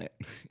video on it.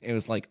 It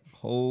was like,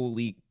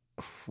 holy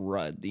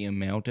crud, the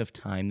amount of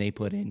time they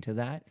put into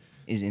that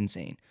is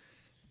insane.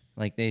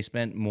 Like they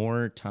spent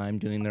more time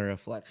doing the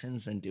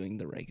reflections than doing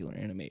the regular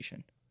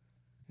animation.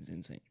 It's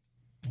insane.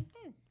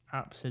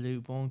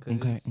 Absolute bonkers.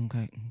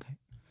 Okay.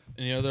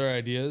 Any other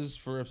ideas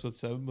for episode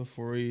 7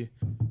 before we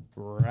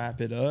wrap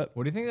it up?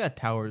 What do you think that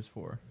tower is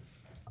for?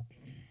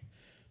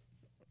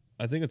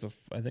 I think it's a.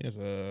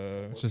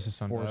 It's just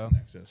a force sundial.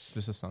 nexus.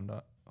 Just a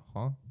sundial.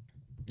 Huh?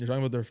 You're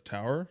talking about their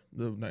tower,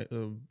 the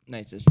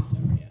Night Sisters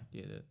Tower, yeah.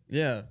 Yeah, it.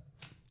 yeah.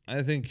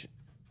 I think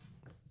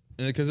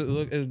because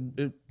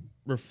it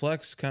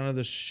reflects kind of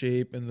the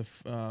shape and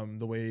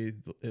the way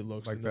it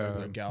looks Like in the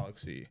the-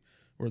 galaxy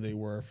where they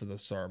were for the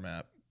star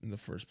map in the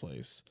first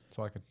place.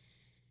 So like a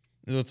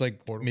It looks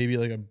like Portal? maybe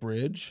like a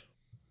bridge,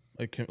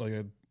 like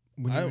a.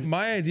 When you-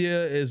 My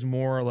idea is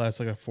more or less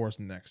like a Force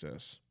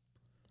Nexus,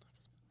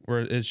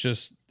 where it's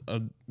just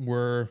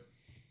where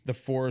the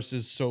Force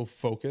is so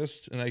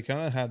focused, and I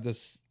kind of had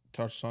this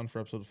touched on for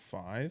episode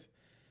 5.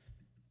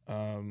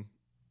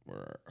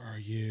 Where are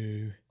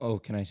you? Oh,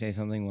 can I say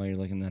something while you're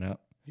looking that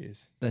up?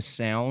 Yes. The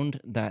sound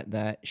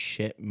that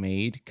ship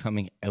made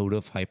coming out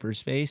of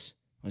hyperspace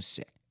was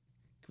sick.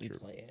 Can we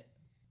play it?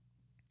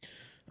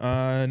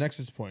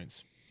 Nexus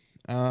points.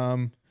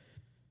 Oh.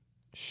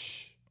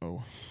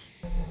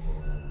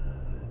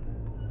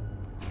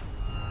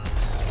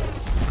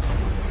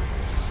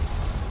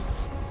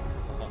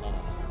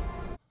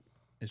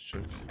 It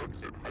shook.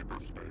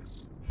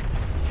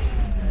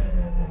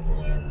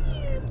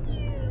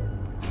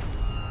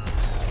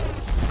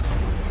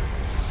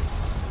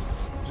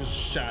 Just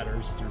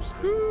shatters through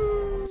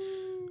space.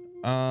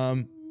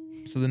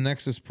 So the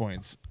Nexus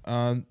points.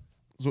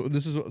 So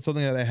this is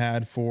something that I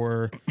had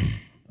for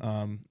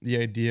the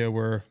idea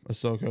where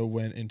Ahsoka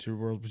went into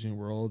Worlds Between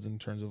Worlds in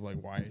terms of like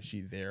why is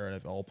she there out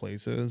of all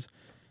places.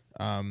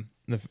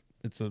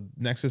 It's a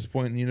nexus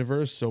point in the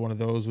universe, so one of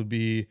those would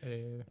be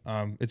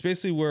it's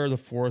basically where the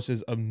Force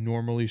is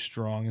abnormally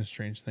strong and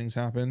strange things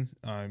happen.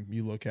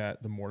 You look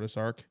at the Mortis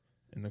arc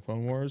in the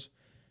Clone Wars.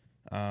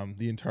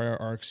 The entire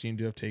arc seemed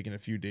to have taken a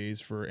few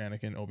days for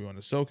Anakin, Obi-Wan,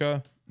 and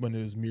Ahsoka, when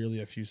it was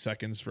merely a few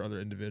seconds for other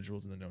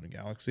individuals in the known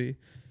galaxy.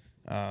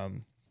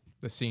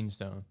 the Scene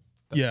Stone.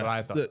 That's what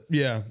I thought.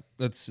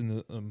 That's in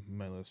the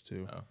my list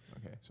too. Oh,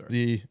 okay. Sorry.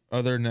 The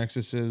other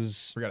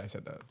nexuses, Forgot I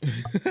said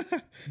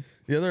that.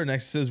 the other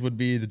nexuses would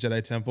be the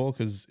Jedi Temple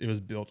because it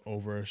was built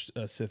over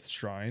a Sith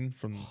shrine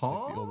from like, the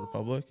Old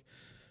Republic.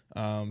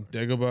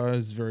 Dagobah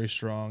is very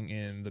strong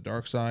in the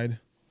dark side.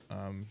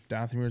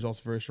 Dathomir is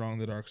also very strong in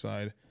the dark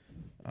side.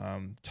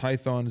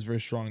 Tython is very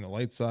strong in the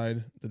light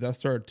side. The Death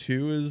Star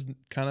 2 is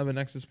kind of a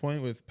nexus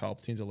point with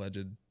Palpatine's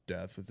alleged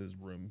death with his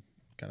room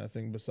kind of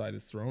thing beside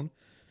his throne.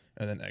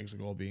 And then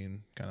Exegol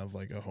being kind of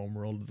like a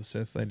homeworld of the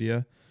Sith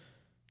idea.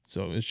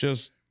 So it's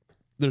just,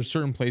 there's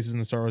certain places in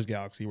the Star Wars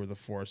galaxy where the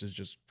Force is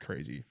just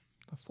crazy.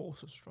 The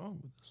Force is strong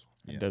with this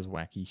one. It does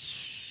wacky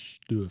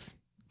stuff.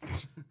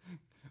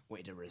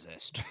 Way to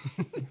resist.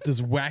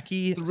 Does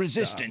wacky The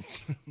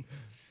resistance.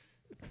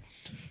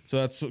 So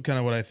that's kind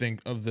of what I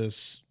think of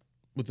this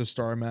with the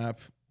star map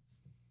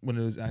when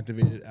it was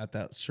activated at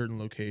that certain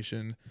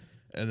location,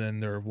 and then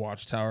their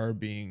watchtower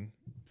being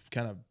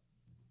kind of,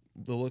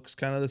 it looks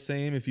kind of the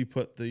same. If you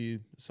put the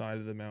side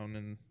of the mountain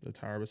and the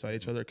tower beside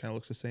each other, it kind of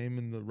looks the same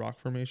in the rock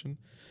formation.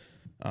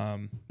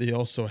 They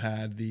also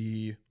had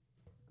the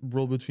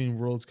World Between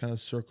Worlds kind of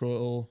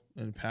circle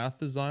and path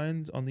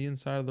designs on the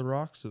inside of the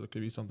rock, so there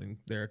could be something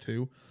there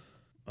too.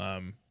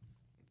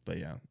 But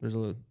yeah,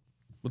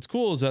 what's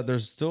cool is that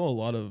there's still a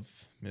lot of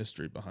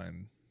mystery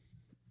behind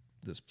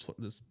this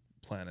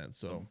planet,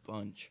 so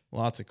Bunch.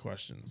 lots of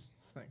questions.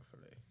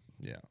 Thankfully.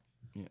 Yeah.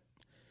 Yeah.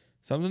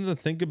 Something to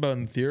think about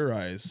and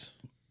theorize.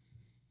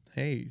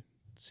 Hey,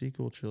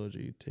 sequel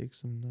trilogy, take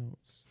some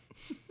notes.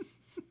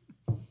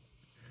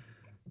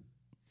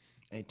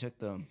 They took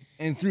them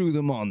and threw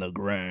them on the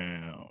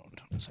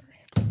ground. Sorry.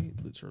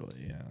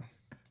 Literally, yeah.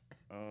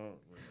 One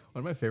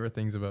of my favorite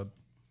things about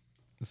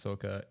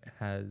Ahsoka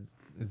has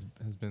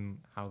been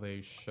how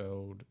they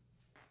showed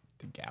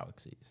the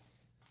galaxies,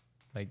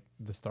 like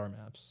the star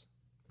maps.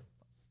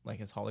 Like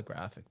it's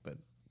holographic, but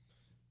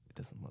it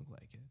doesn't look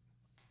like it.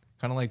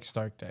 Kind of like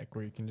Stark Deck,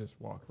 where you can just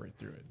walk right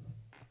through it.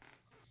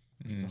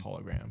 It's a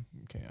hologram.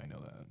 Okay, I know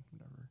that.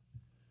 Whatever.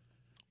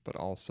 But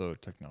also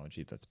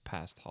technology that's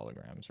past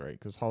holograms, right?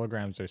 Because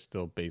holograms are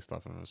still based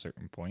off of a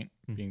certain point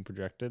being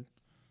projected.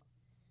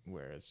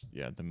 Whereas,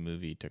 the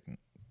movie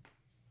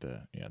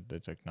the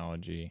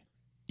technology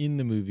in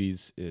the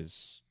movies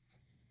is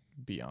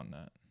beyond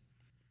that.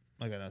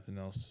 I got nothing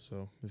else,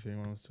 so if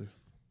anyone wants to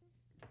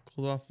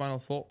close off final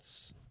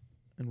thoughts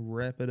and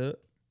wrap it up.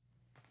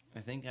 I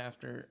think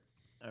after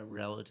a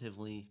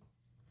relatively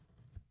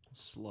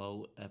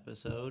slow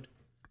episode,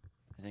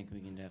 I think we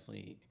can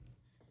definitely,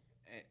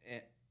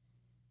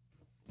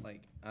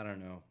 like, I don't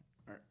know,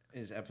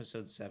 is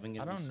episode 7 I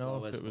gonna be don't slow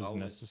know if as it was well?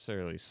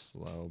 necessarily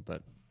slow,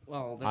 but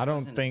Well, there I don't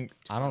wasn't a think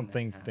ton that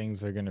happened.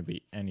 things are gonna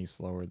be any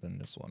slower than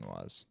this one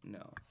was.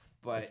 No,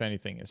 but If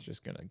anything, it's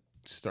just gonna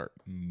start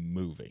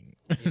moving.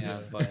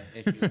 yeah, but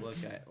if you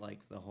look at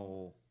like the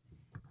whole,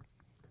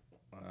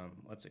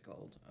 what's it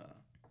called?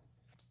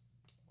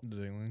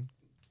 Dingling.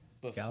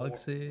 Before,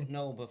 Galaxy?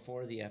 No,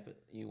 before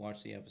you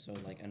watch the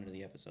episode, like under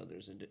the episode,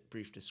 there's a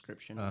brief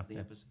description of the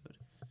Okay. episode,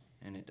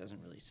 and it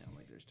doesn't really sound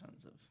like there's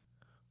tons of.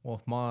 Well,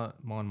 if Mon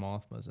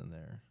Mothma's in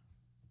there,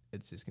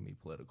 it's just gonna be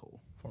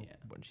political for Yeah.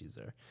 when she's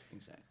there.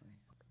 Exactly.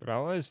 But I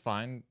always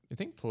find You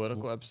think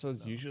political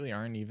episodes usually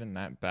aren't even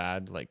that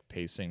bad, like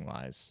pacing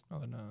wise, Oh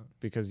no.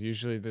 because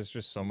usually there's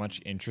just so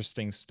much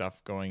interesting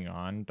stuff going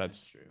on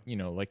that's true.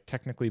 like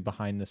technically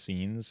behind the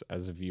scenes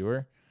as a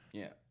viewer,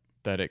 Yeah.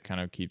 that it kind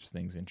of keeps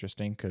things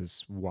interesting,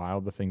 because while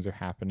the things are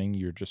happening,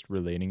 you're just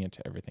relating it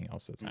to everything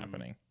else that's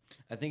happening.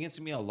 I think it's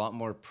gonna be a lot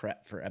more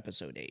prep for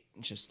episode 8,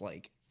 just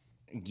like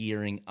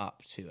gearing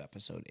up to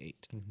episode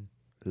 8.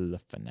 Le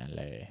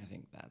finale. I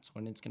think that's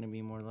when it's going to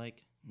be more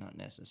like, not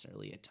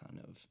necessarily a ton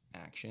of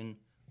action,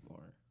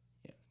 or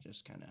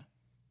just kind of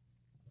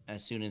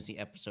as soon as the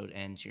episode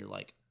ends, you're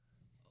like,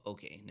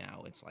 okay,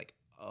 now it's like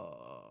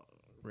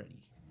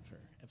ready for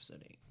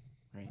episode 8,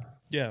 right?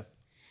 Yeah,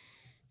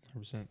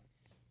 100%.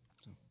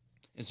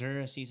 Is there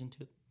a season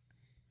 2?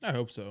 I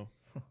hope so.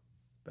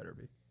 Better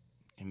be.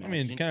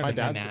 Imagine, kind of My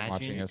depends. dad's been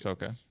watching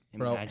Ahsoka.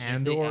 Bro, imagine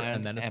if they Andor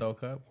end and then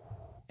Ahsoka.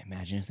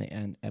 Imagine if they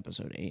end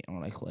episode 8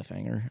 on a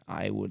cliffhanger.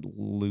 I would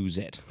lose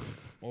it.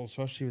 Well,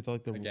 especially with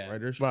like the Again.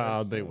 writers.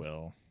 Well, they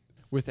will.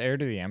 With Heir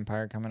to the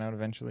Empire coming out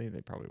eventually,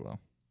 they probably will.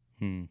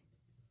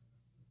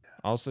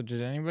 Also,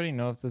 did anybody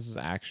know if this is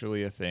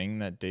actually a thing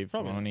that Dave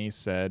Probably not. Filoni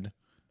said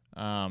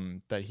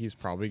that he's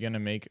probably going to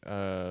make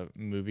a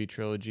movie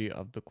trilogy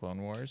of the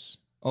Clone Wars?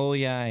 Oh,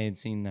 yeah, I had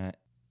seen that.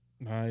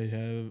 I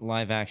have.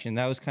 Live action.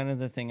 That was kind of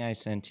the thing I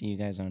sent to you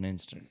guys on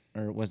Insta.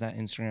 Or was that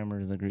Instagram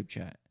or the group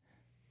chat?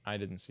 I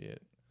didn't see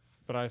it,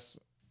 but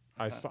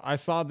I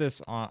saw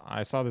this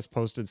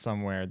posted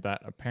somewhere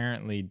that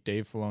apparently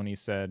Dave Filoni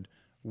said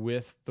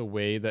with the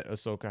way that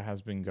Ahsoka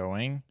has been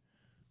going,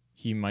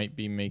 he might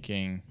be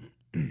making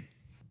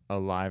a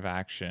live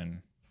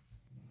action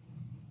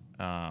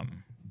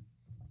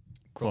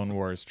Clone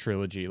Wars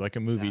trilogy, like a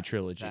movie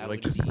trilogy, that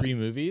like would just be 3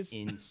 movies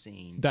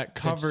Insane. that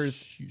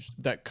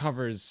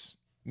covers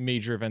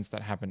major events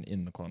that happen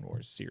in the Clone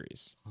Wars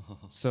series.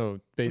 So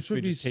Which basically,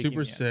 would be just taking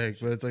super the sick,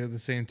 but it's like at the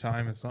same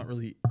time, it's not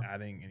really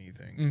adding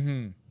anything.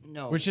 Mm-hmm.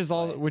 No. Which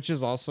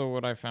is also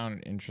what I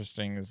found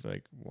interesting is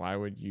like, why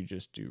would you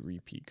just do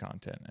repeat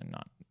content and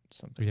not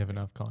something? We have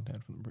enough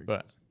content from the prequels.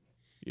 But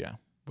yeah,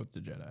 with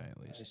the Jedi at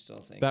I least.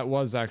 still think that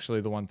was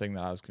actually the one thing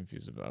that I was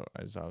confused about.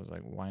 Is I was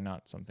like, why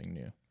not something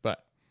new?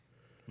 But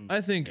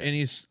I think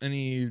any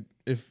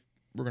if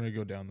we're gonna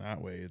go down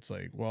that way, it's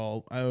like,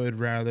 well, I would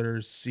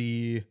rather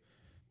see.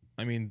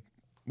 I mean,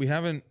 we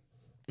haven't,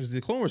 because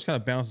the Clone Wars kind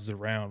of bounces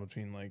around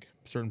between like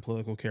certain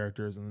political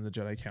characters and then the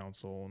Jedi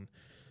Council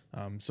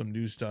and some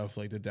new stuff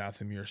like the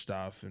Dathomir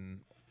stuff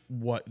and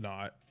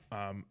whatnot.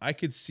 I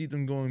could see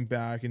them going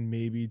back and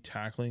maybe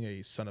tackling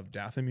a Son of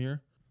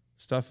Dathomir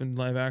stuff in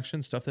live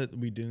action, stuff that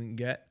we didn't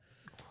get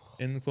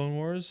in the Clone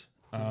Wars.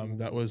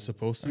 That was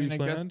supposed to be I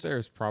planned. guess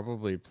there's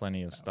probably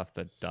plenty of stuff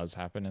that does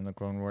happen in the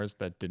Clone Wars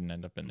that didn't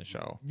end up in the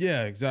show.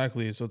 Yeah,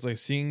 exactly. So it's like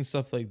seeing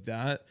stuff like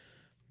that,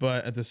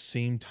 but at the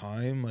same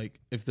time, like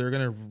if they're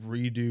gonna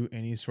redo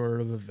any sort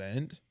of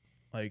event,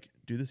 like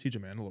do the Siege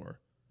of Mandalore.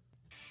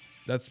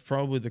 That's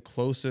probably the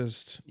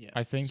closest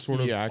I think sort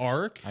of he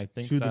arc I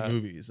think to the that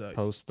movies.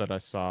 post that I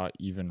saw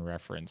even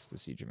referenced the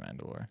Siege of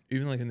Mandalore.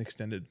 Even like an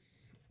extended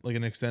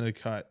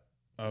cut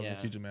of Yeah.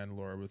 the Siege of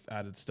Mandalore with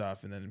added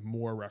stuff and then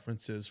more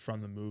references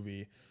from the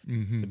movie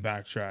Mm-hmm. to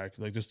backtrack,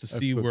 like just to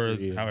see Episode where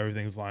 3, how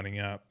everything's lining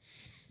up.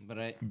 But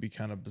I It'd be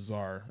kind of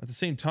bizarre. At the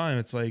same time,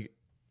 it's like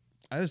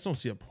I just don't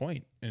see a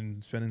point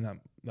in spending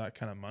that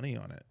kind of money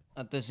on it.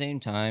 at the same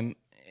time,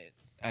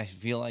 I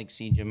feel like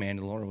Siege of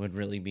Mandalore would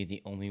really be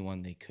the only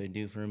one they could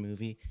do for a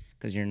movie,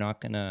 because you're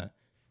not gonna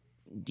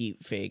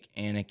deep fake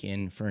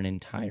Anakin for an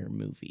entire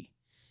movie.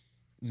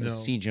 So No.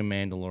 Siege of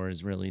Mandalore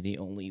is really the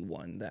only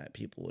one that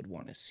people would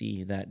want to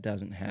see that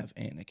doesn't have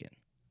Anakin.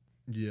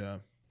 Yeah.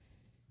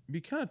 It'd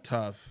be kind of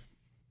tough.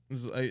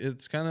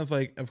 It's kind of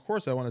like, of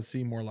course, I want to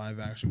see more live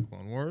action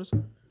Clone Wars,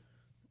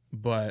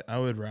 but I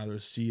would rather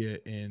see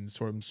it in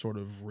sort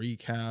of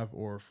recap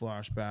or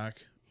flashback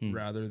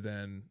rather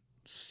than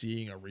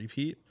seeing a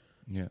repeat.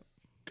 Yeah.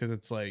 Because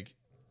it's like,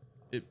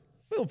 it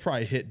will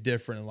probably hit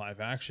different in live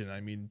action.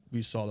 I mean,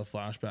 we saw the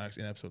flashbacks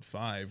in episode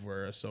 5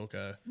 where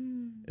Ahsoka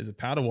is a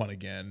Padawan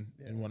again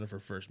in one of her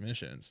first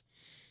missions.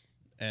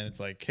 And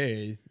it's like,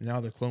 hey, now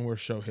the Clone Wars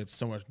show hits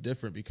so much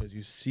different because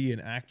you see an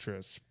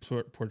actress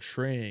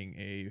portraying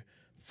a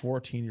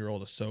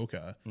 14-year-old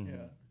Ahsoka.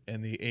 Yeah.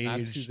 And the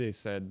That's who age. they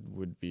said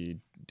would be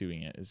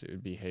doing it. Is it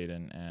would be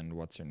Hayden and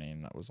what's her name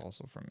that was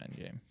also from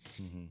Endgame.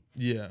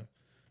 Yeah.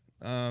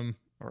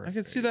 Or I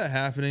could see that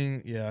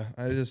happening. Yeah.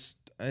 I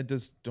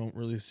just don't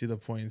really see the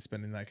point in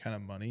spending that kind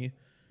of money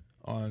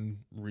on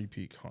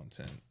repeat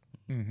content.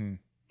 Mm-hmm.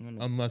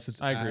 Unless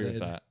it's I agree added,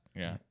 with that.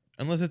 Yeah.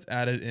 Unless it's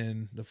added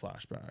in the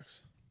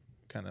flashbacks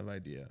kind of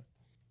idea.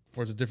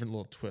 Or it's a different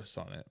little twist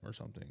on it or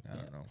something. I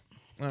don't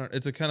know.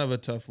 It's a kind of a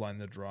tough line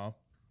to draw.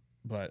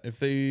 But if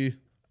they,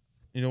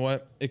 you know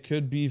what? It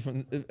could be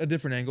from a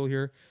different angle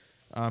here.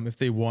 If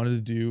they wanted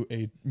to do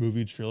a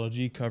movie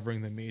trilogy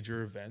covering the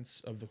major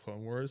events of the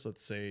Clone Wars,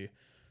 let's say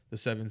the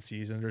 7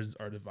 seasons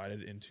are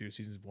divided into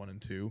seasons 1 and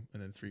 2,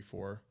 and then 3,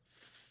 4,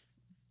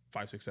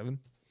 5, 6, 7,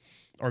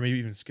 or maybe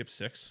even skip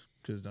 6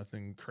 because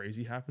nothing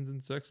crazy happens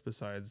in 6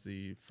 besides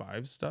the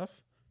 5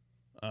 stuff,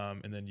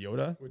 and then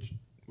Yoda,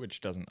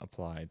 Which doesn't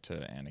apply to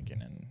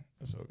Anakin and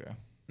Ahsoka.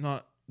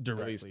 not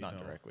directly, At least not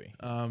no. directly.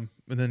 And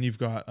then you've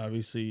got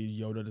obviously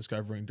Yoda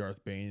discovering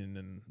Darth Bane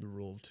and the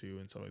Rule of 2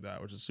 and stuff like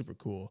that, which is super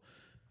cool.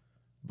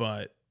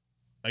 But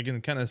I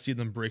can kind of see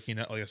them breaking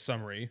out like a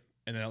summary,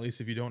 and then at least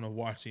if you don't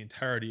watch the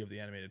entirety of the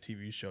animated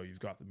TV show, you've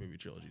got the movie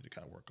trilogy to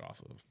kind of work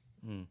off of.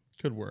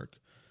 Could work,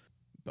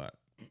 but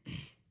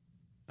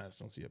I just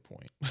don't see a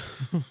point.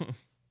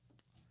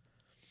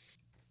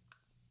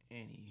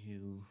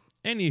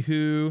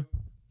 Anywho,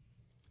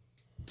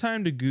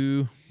 time to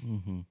goo.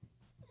 Mm-hmm.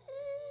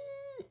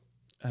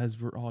 As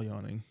we're all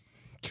yawning.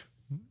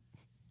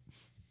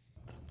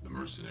 The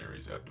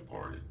mercenaries have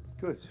departed.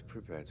 Good.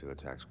 Prepare to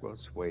attack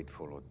squads. Wait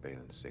for Lord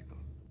Balin's signal.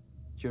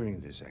 During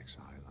this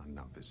exile, our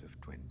numbers have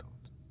dwindled.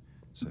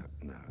 So,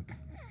 no,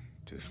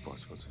 2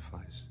 squads will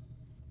suffice.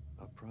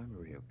 Our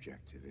primary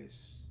objective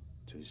is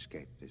to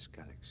escape this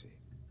galaxy.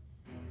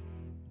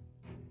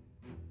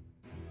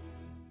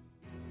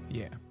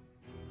 Yeah.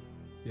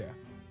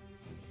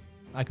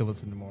 I could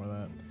listen to more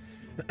of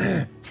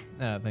that.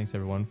 Thanks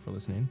everyone for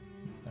listening.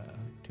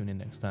 Tune in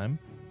next time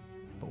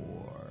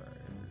for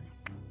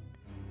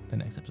the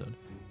next episode.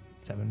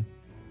 7,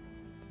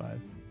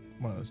 5,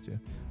 one of those 2,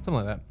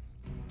 something like that.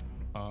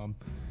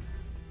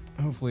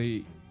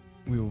 Hopefully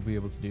we will be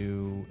able to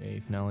do a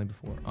finale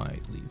before I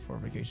leave for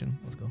vacation.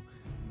 Let's go.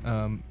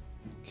 You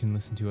can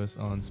listen to us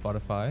on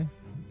Spotify,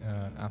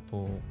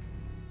 Apple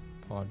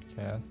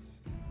Podcasts,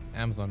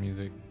 Amazon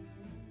Music.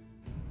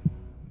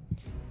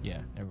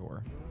 Yeah,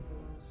 everywhere.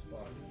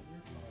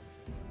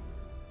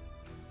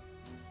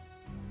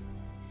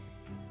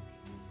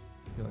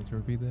 Would you like to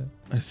repeat that?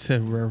 I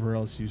said wherever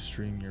else you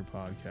stream your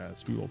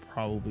podcast, we will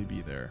probably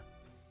be there.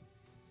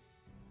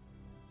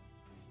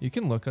 You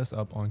can look us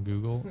up on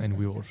Google and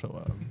we will show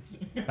up.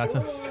 That's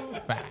a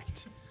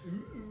fact.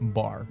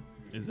 Bar.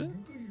 Is it?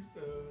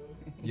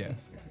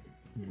 Yes.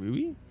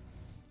 Wooey?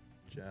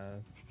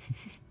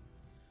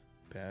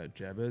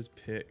 Jabba's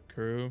Pit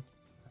Crew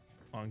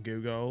on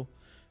Google.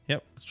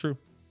 Yep, it's true.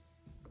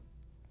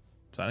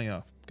 Signing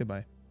off.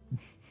 Goodbye.